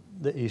down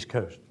the East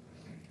Coast.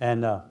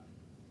 And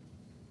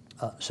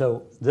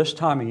so this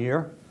time of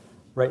year,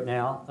 right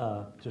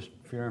now, just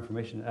for your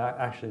information,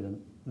 actually the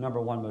number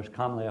one most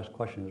commonly asked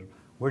question is,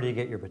 where do you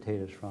get your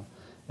potatoes from?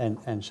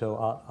 And so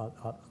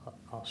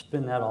I'll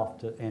spin that off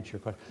to answer your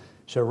question.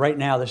 So right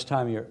now, this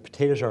time of year,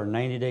 potatoes are a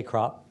 90-day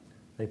crop.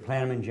 They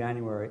plant them in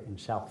January in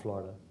South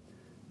Florida.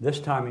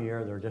 This time of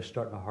year, they're just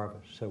starting to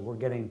harvest. So we're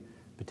getting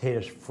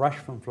potatoes fresh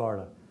from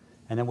Florida.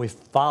 And then we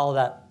follow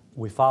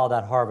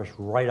that harvest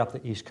right up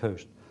the East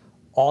Coast,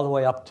 all the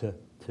way up to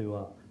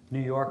New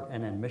York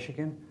and then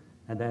Michigan.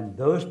 And then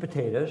those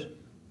potatoes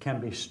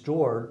can be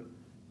stored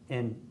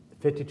in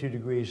 52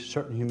 degrees,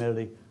 certain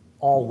humidity,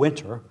 all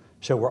winter.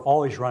 So we're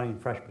always running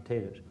fresh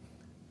potatoes.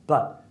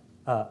 But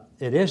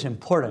it is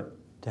important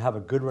to have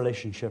a good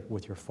relationship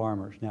with your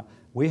farmers. Now,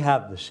 we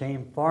have the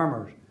same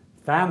farmers,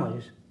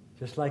 families,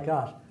 just like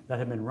us, that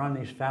have been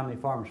running these family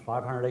farms,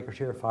 500 acres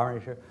here, 500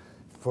 acres here,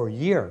 for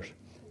years.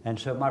 And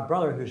so my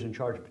brother, who's in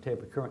charge of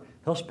potato procurement,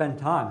 he'll spend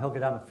time. He'll go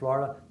down to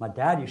Florida. My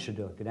dad used to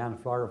do it, go down to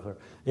Florida for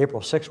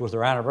April 6th was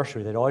their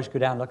anniversary. They'd always go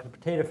down and look at the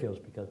potato fields,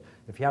 because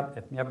if you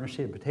ever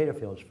see a potato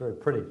field, it's very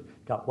pretty.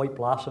 It's got white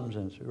blossoms,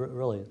 and it's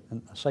really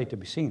a sight to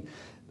be seen,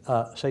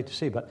 sight to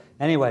see. But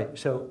anyway,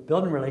 so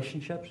building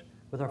relationships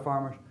with our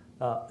farmers,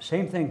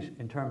 same things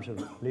in terms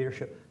of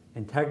leadership,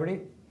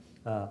 integrity,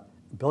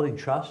 building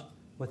trust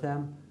with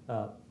them,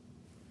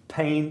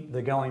 paying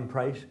the going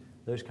price,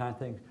 those kind of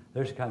things.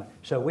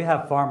 So we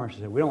have farmers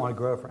that say, we don't want to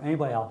grow for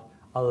anybody else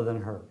other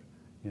than Herb.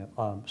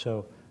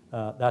 So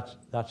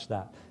that's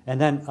that. And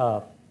then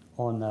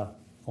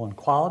on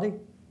quality,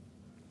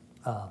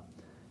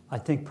 I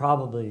think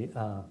probably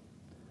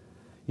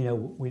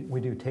we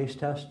do taste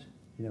tests.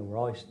 We're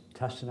always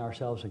testing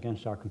ourselves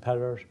against our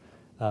competitors.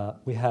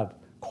 We have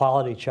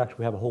quality checks.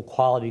 We have a whole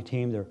quality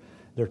team.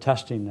 They're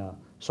testing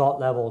salt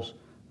levels,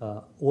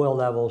 oil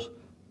levels,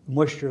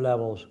 moisture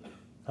levels.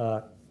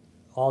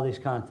 All these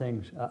kind of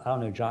things. I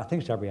don't know, John. I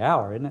think it's every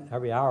hour, isn't it?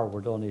 Every hour we're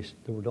doing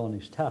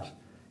these tests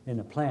in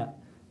the plant,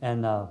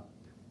 and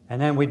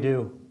then we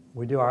do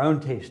our own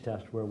taste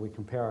test where we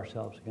compare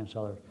ourselves against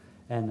others.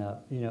 And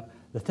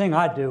the thing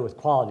I do with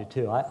quality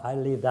too, I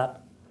leave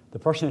that, the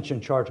person that's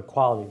in charge of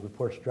quality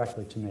reports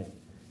directly to me.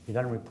 He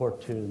doesn't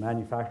report to the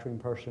manufacturing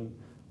person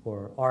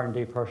or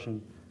R&D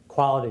person.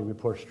 Quality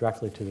reports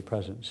directly to the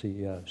president and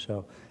CEO.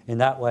 So in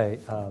that way,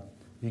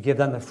 you give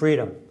them the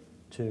freedom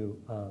to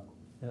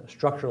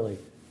structurally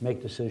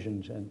make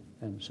decisions,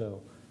 and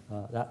so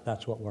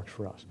that's what works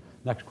for us.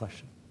 Next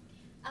question.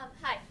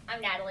 Hi,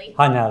 I'm Natalie.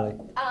 Hi, Natalie.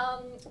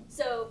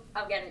 So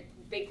again,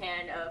 big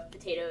fan of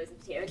potatoes and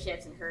potato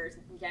chips and Her's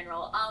in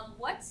general.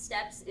 What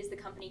steps is the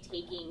company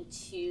taking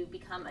to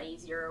become a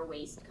zero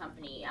waste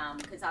company?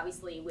 Because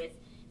obviously with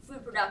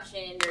food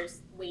production,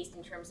 there's waste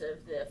in terms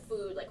of the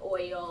food, like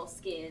oil,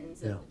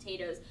 skins, and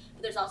potatoes,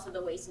 but there's also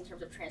the waste in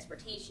terms of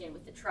transportation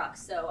with the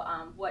trucks. So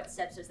what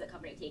steps is the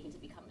company taking to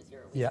become a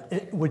zero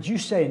waste? Would you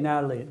say,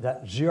 Natalie,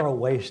 that zero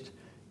waste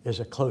is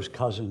a close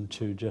cousin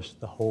to just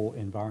the whole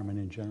environment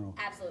in general?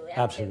 Absolutely.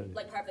 Absolutely.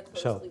 Like part of the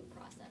closed loop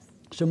process.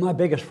 So my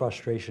biggest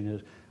frustration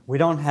is we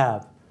don't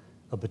have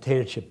a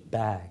potato chip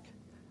bag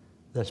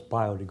that's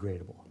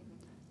biodegradable.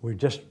 We're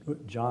just,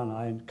 John and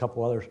I and a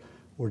couple others,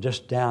 we're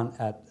just down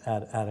at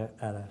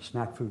a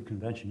snack food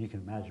convention. You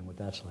can imagine what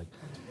that's like.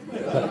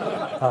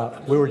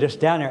 But, we were just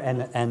down there,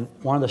 and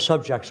one of the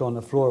subjects on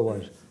the floor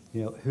was,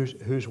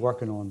 who's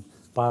working on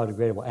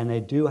biodegradable, and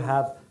they do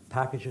have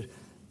packages.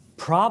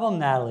 Problem,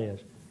 Natalie,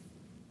 is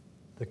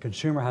the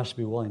consumer has to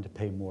be willing to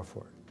pay more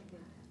for it.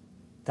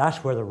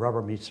 That's where the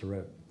rubber meets the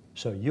road.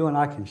 So you and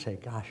I can say,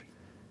 gosh,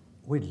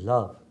 we'd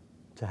love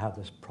to have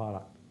this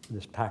product,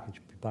 this package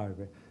be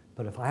biodegradable.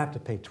 But if I have to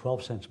pay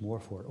 12 cents more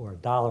for it, or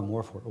 $1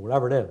 more for it, or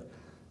whatever it is,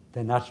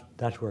 then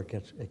that's where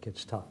it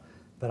gets tough.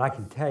 But I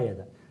can tell you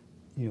that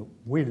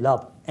we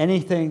love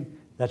anything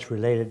that's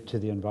related to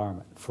the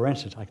environment. For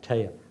instance, I tell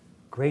you,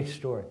 great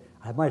story.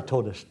 I might have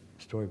told this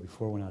story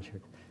before when I was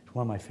here. It's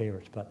one of my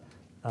favorites. But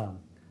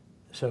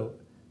so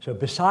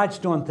besides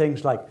doing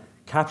things like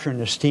capturing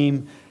the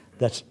steam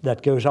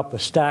that goes up the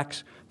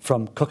stacks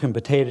from cooking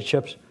potato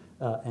chips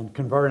and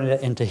converting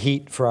it into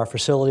heat for our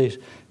facilities,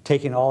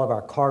 taking all of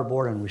our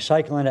cardboard and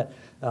recycling it,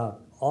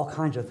 all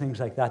kinds of things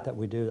like that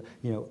we do.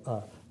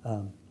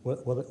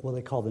 What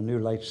they call the new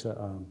lights,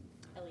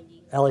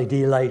 LED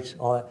lights,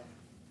 all that.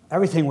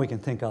 Everything we can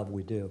think of,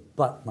 we do.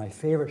 But my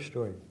favorite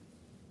story,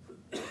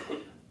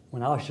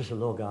 when I was just a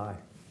little guy,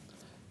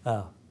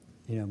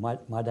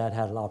 my dad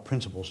had a lot of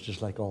principles,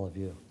 just like all of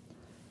you.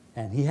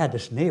 And he had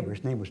this neighbor,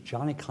 his name was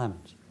Johnny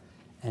Clemens.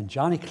 And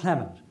Johnny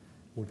Clemens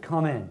would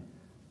come in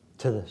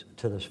to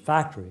this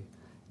factory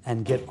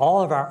and get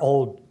all of our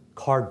old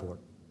cardboard.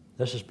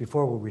 This is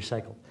before we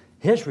recycled.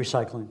 His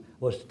recycling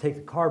was to take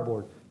the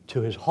cardboard to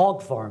his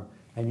hog farm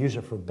and use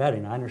it for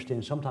bedding. I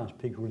understand sometimes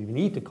pigs would even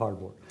eat the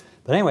cardboard.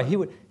 But anyway,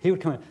 he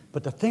would come in.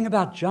 But the thing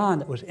about John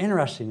that was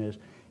interesting is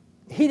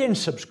he didn't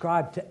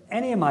subscribe to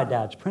any of my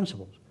dad's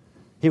principles.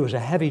 He was a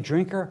heavy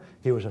drinker.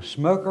 He was a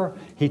smoker.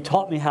 He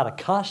taught me how to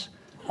cuss,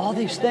 all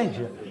these things.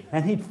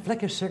 And he'd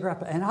flick his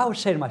cigarette. And I would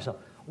say to myself,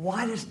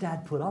 why does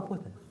Dad put up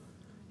with it?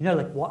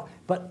 Like what?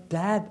 But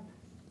Dad,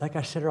 like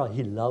I said earlier,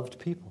 he loved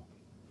people.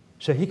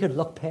 So he could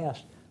look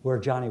past where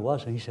Johnny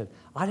was, and he said,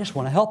 I just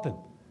want to help him.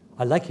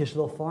 I like his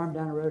little farm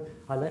down the road.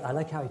 I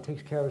like how he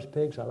takes care of his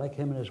pigs. I like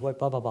him and his wife,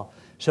 blah, blah, blah.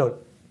 So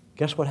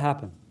guess what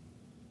happened?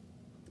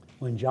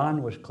 When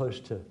John was close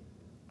to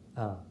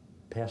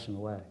passing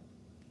away,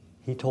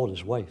 he told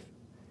his wife,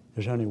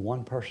 there's only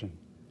one person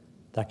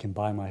that can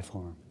buy my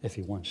farm if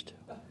he wants to.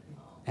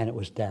 And it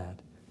was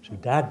Dad. So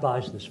Dad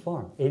buys this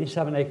farm,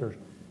 87 acres,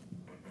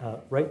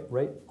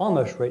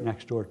 almost right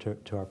next door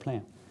to our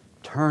plant.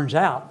 Turns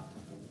out,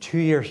 2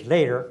 years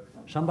later,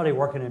 somebody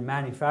working in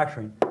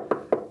manufacturing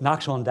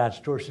knocks on Dad's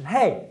door and says,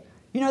 hey,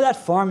 you know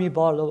that farm you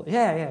bought a little?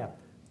 Yeah.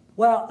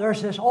 Well,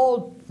 there's this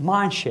old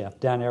mine shaft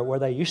down there where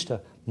they used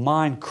to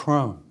mine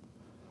chrome.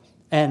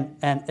 And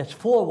it's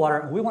full of water,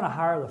 and we want to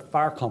hire the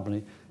fire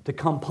company to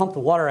come pump the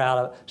water out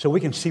of it so we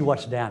can see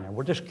what's down there.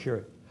 We're just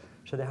curious.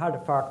 So they hired the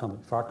fire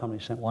company. The fire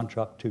company sent 1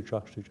 truck, 2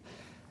 trucks, 2 trucks.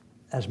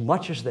 As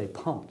much as they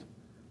pumped,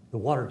 the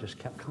water just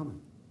kept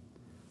coming.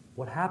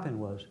 What happened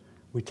was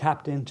we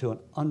tapped into an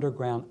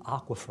underground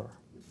aquifer.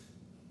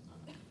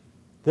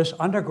 This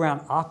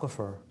underground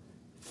aquifer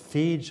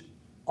feeds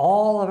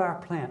all of our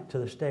plant to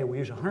this day. We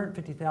use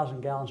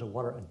 150,000 gallons of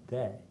water a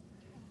day.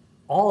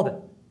 All of it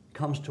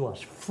comes to us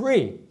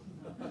free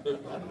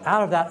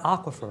out of that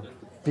aquifer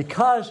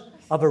because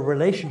of a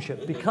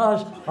relationship,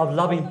 because of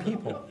loving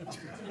people,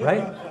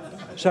 right?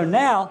 So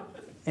now,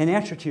 in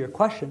answer to your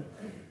question,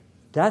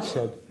 Dad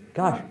said,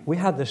 gosh, we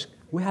have this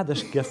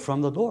gift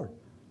from the Lord,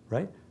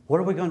 right? What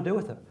are we going to do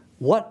with it?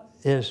 What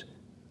is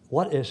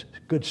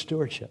good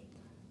stewardship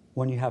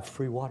when you have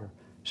free water?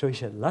 So he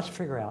said, let's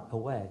figure out a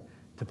way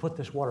to put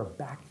this water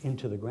back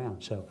into the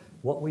ground. So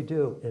what we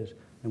do is,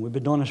 and we've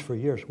been doing this for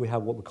years, we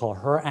have what we call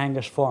Herr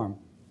Angus Farm.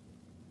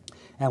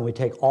 And we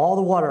take all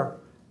the water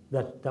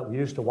that we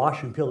use to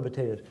wash and peel the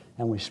potatoes,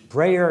 and we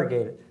spray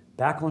irrigate it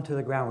back onto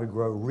the ground. We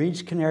grow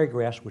Reed's canary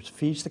grass, which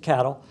feeds the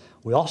cattle.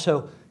 We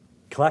also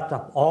collect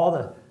up all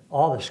the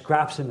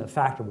scraps in the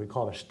factory. We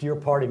call it a steer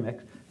party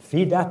mix.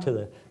 Feed that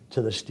to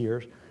the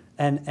steers.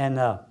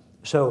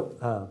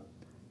 So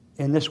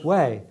in this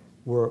way,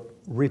 we're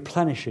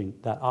replenishing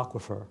that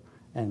aquifer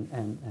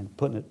and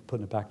putting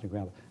it back in the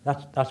ground.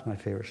 That's my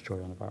favorite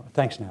story on the environment.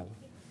 Thanks, Natalie.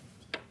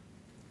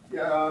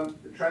 Yeah,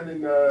 the trend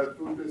in the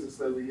food business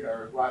lately,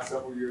 or last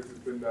several years, has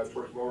been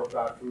towards lower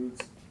fat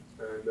foods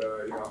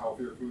and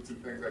healthier foods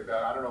and things like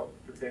that. I don't know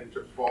if potato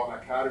chips fall in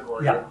that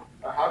category. Yeah.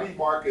 How do you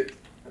market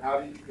and how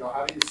do you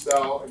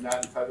sell in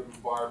that type of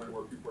environment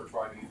where people are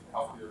trying to eat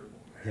healthier?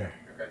 Yeah.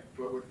 Okay.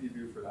 What do you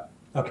do for that?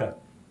 Okay.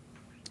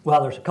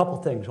 Well, there's a couple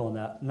things on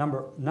that.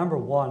 Number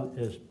one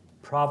is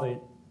probably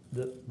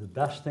the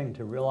best thing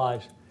to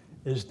realize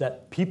is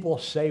that people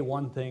say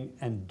one thing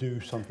and do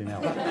something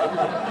else.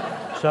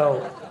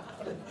 So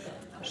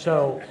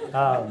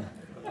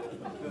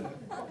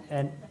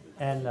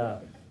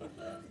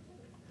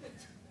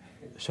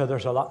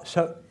there's a lot.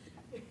 So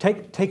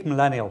take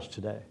millennials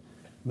today.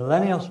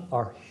 Millennials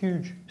are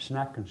huge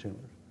snack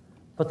consumers,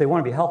 but they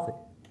want to be healthy,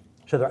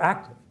 so they're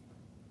active,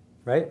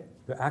 right?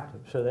 They're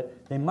active, so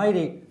they might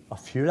eat a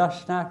few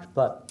less snacks,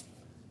 but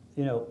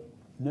no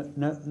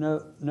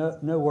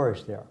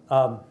worries there.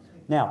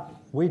 Now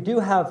we do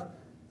have,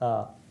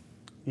 then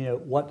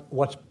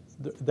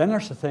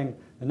there's the thing.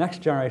 The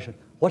next generation,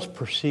 what's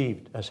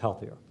perceived as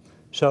healthier.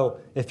 So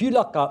if you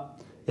look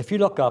up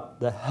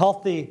the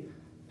healthy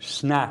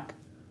snack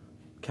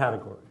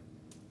category,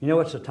 you know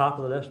what's the top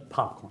of the list?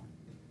 Popcorn.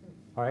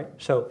 All right.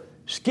 So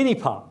Skinny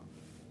Pop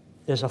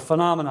is a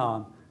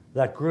phenomenon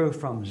that grew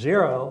from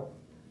 0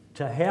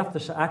 to half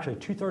actually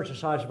 2/3 the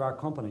size of our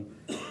company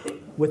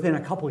within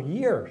a couple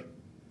years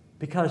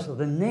because of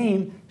the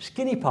name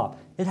Skinny Pop.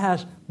 It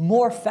has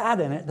more fat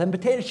in it than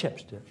potato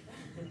chips do,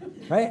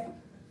 right?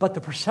 But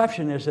the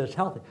perception is that it's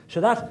healthy. So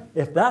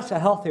if that's a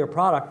healthier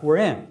product, we're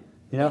in,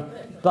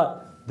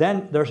 But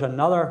then there's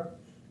another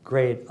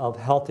grade of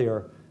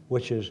healthier,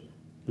 which is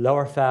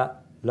lower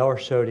fat, lower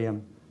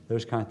sodium.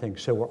 those kind of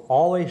things. So we're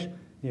always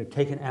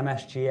taking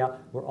MSG out.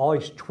 We're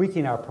always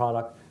tweaking our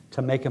product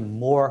to make them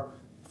more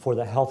for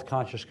the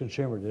health-conscious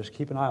consumer. Just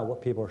keep an eye on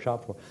what people are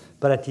shopping for.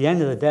 But at the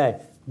end of the day,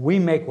 we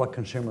make what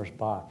consumers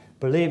buy.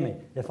 Believe me,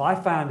 if I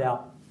found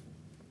out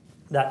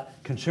that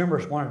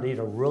consumers wanted to eat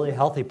a really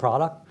healthy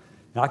product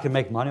and I could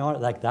make money on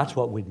it, like that's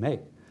what we'd make.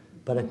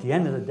 But at the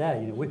end of the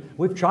day,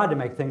 we've tried to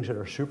make things that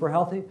are super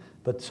healthy,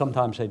 but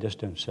sometimes they just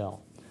don't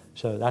sell.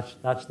 So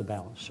that's the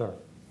balance, sir.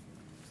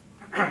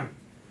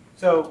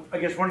 So I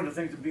guess one of the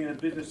things of being a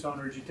business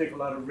owner is you take a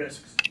lot of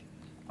risks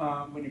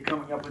when you're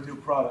coming up with new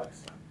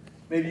products.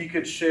 Maybe you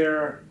could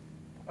share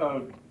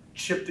a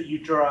chip that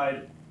you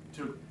tried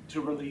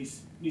to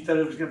release. You thought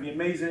it was going to be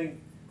amazing,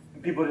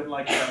 and people didn't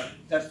like that.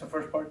 That's the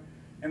first part.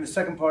 And the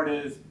second part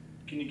is,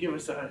 can you give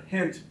us a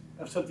hint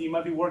of something you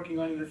might be working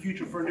on in the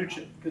future for a new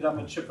chip? Because I'm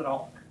a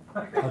chipaholic.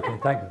 Okay,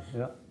 thank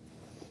you.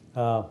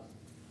 Yeah.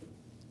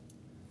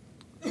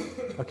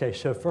 Okay,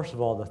 so first of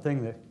all, the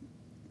thing that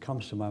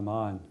comes to my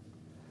mind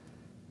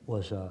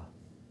was,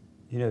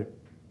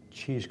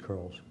 cheese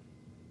curls.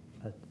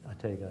 I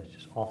tell you guys,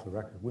 just off the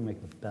record, we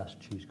make the best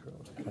cheese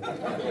curls.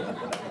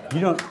 You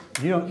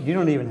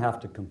don't even have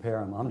to compare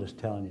them. I'm just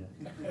telling you.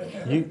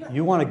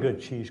 You want a good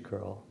cheese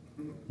curl,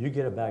 you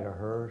get a bag of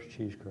Herr's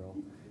cheese curl.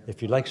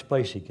 If you like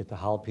spicy, get the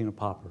jalapeno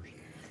poppers.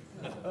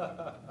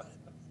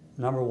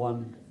 Number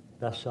one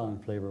best-selling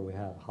flavor we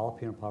have,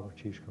 jalapeno popper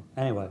cheese curl.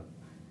 Anyway,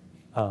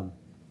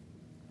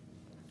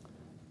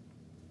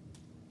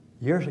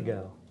 years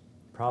ago,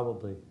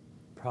 probably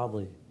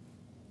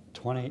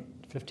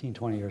 15,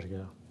 20 years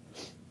ago,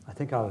 I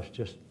think I was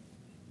just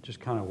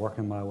kind of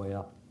working my way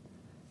up.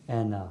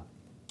 And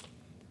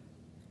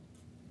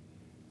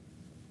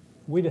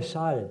we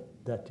decided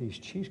that these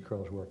cheese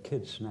curls were a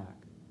kid's snack,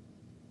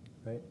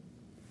 right?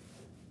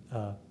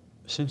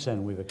 Since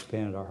then, we've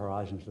expanded our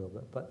horizons a little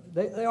bit, but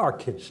they are a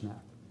kid's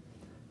snack.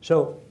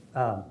 So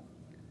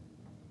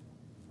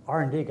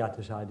R&D got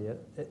this idea,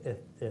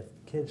 if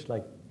kids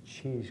like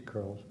cheese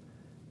curls,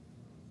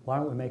 why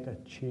don't we make a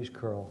cheese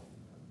curl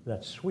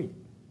that's sweet?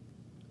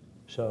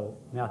 So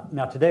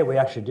now today we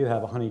actually do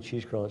have a honey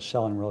cheese curl that's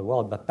selling really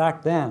well, but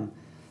back then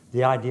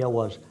the idea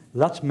was,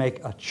 let's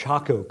make a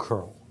choco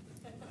curl.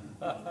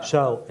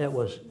 So it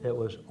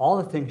was all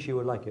the things you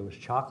would like. It was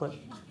chocolate,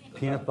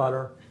 peanut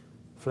butter,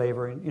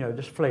 flavoring,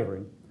 just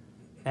flavoring.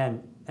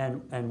 And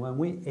when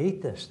we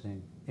ate this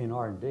thing in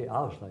R&D, I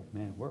was like,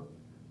 man,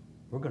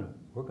 we're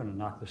gonna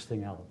knock this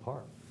thing out of the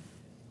park.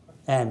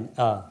 And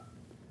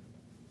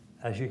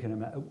as you can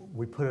imagine,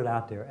 we put it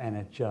out there and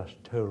it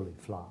just totally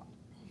flopped.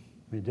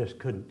 We just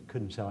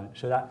couldn't sell it.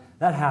 So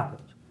that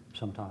happens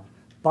sometimes.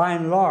 By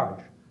and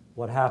large,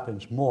 what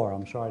happens more,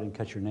 I'm sorry I didn't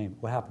catch your name,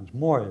 what happens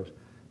more is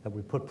that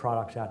we put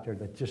products out there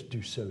that just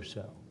do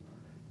so-so.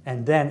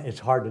 And then it's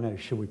hard to know,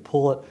 should we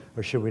pull it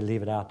or should we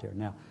leave it out there?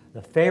 Now,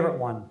 the favorite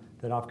one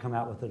that I've come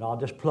out with that I'll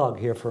just plug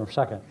here for a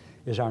second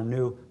is our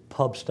new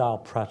pub-style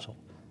pretzel.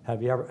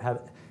 Have you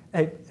ever,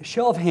 hey,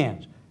 show of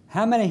hands,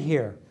 how many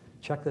here,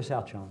 check this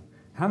out, John,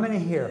 how many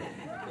here,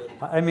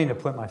 I didn't mean to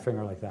point my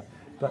finger like that,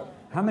 but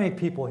how many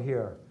people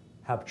here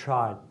have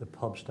tried the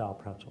pub-style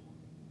pretzel?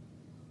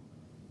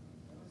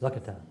 Look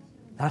at that.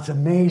 That's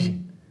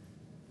amazing.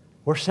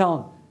 We're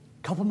selling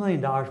a couple $1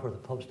 million worth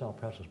of pub-style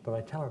pretzels, but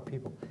I tell our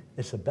people,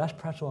 it's the best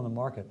pretzel on the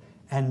market,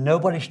 and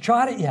nobody's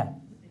tried it yet.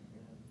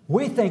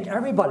 We think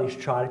everybody's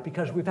tried it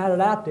because we've had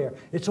it out there.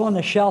 It's on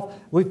the shelf.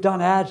 We've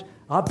done ads.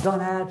 I've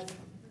done ads.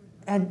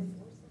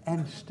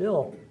 And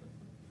still,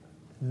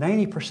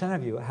 90%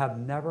 of you have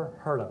never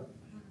heard of it.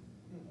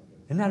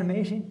 Isn't that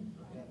amazing?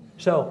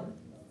 So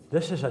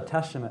this is a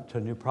testament to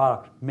a new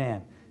product.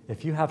 Man,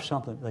 if you have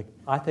something, like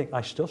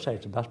I still say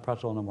it's the best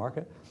pretzel on the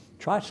market,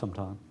 try it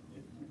sometime.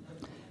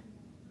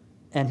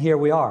 And here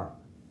we are,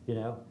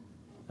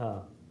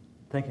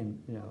 thinking,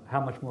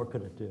 how much more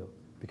could it do?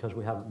 Because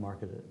we haven't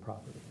marketed it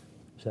properly.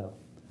 So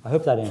I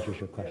hope that answers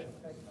your question.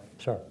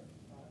 Sir.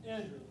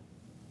 Andrew.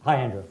 Hi,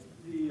 Andrew.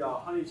 The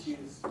honey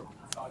cheese curls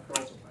are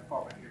by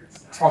far my favorite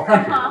snack. Oh,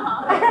 thank you.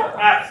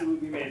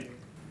 Absolutely amazing.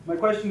 My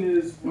question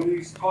is, when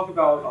you talk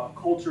about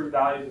culture,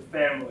 values, and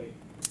family,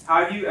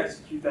 how do you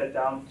execute that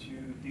down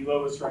to the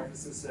lowest rank,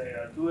 let's just say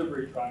a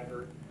delivery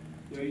driver,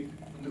 from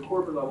the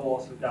corporate level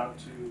also down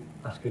to...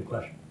 That's a good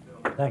question.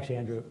 Thanks,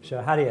 Andrew.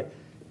 So how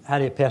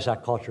do you pass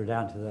that culture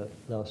down to the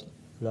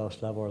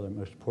lowest level or the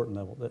most important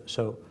level?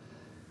 So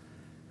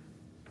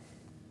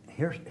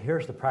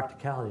here's the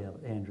practicality of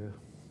it, Andrew.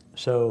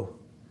 So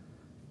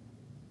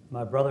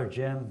my brother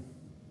Jim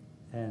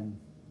and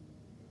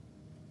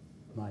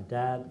my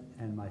dad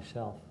and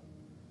myself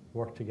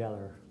worked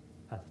together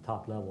at the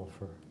top level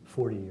for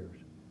 40 years,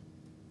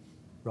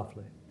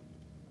 roughly.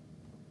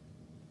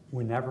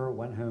 We never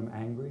went home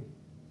angry.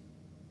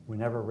 We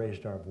never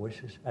raised our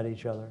voices at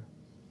each other.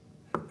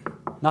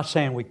 Not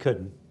saying we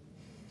couldn't,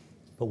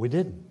 but we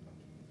didn't.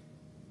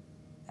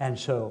 And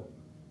so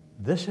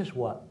this is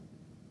what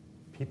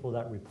people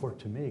that report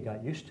to me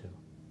got used to,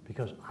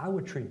 because I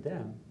would treat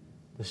them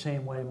the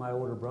same way my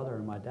older brother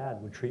and my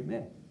dad would treat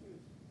me.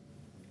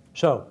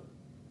 So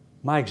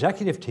my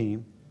executive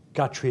team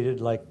got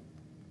treated like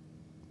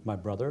my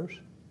brothers,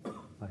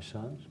 my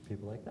sons,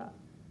 people like that.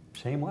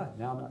 Same way.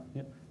 Now, I'm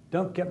not,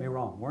 don't get me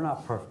wrong, we're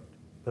not perfect.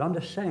 But I'm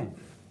just saying,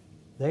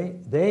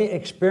 they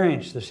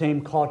experienced the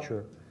same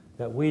culture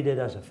that we did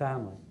as a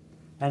family.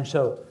 And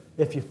so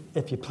if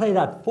you play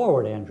that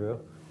forward, Andrew,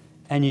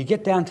 and you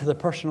get down to the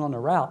person on the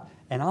route,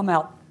 and I'm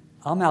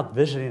out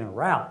visiting a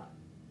route,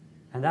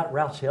 and that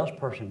route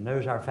salesperson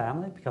knows our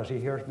family because he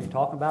hears me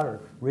talking about it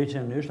or reads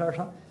in the newsletter or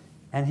something,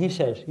 and he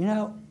says, you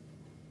know,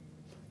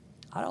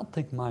 I don't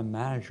think my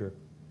manager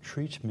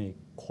treats me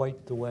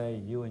quite the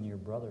way you and your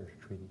brothers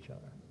treat each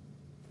other.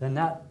 Then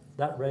that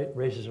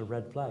raises a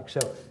red flag. So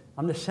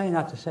I'm just saying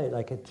that to say,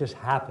 like, it just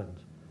happens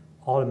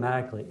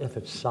automatically if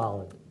it's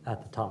solid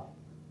at the top,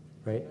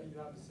 right? You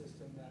have a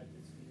system that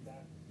gives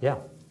feedback? Yeah.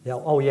 Yeah.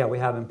 Oh, yeah, we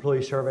have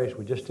employee surveys.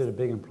 We just did a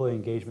big employee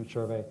engagement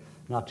survey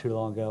not too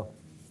long ago.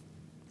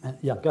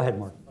 Yeah, go ahead,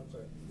 Mark. I'm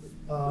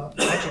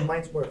sorry. Actually,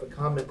 mine's more of a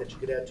comment that you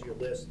could add to your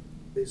list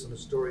based on the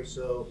story.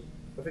 So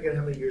I forget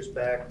how many years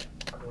back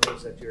when I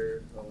was at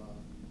your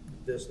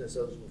business,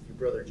 I was with your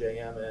brother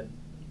JM, and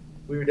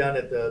we were down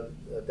at the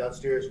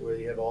downstairs where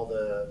you have all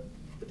the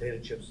potato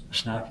chips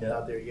Snack, yeah.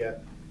 out there, yeah.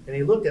 And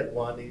he looked at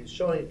one, he was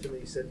showing it to me,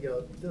 he said, you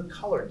know, the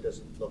color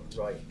doesn't look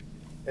right.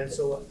 And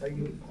so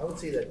I would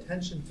say that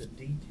attention to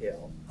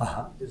detail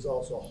is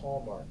also a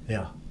hallmark.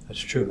 Yeah, that's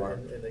true, Mark.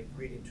 And a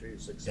ingredient to your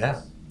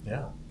success. Yeah,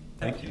 yeah.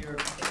 Thank you.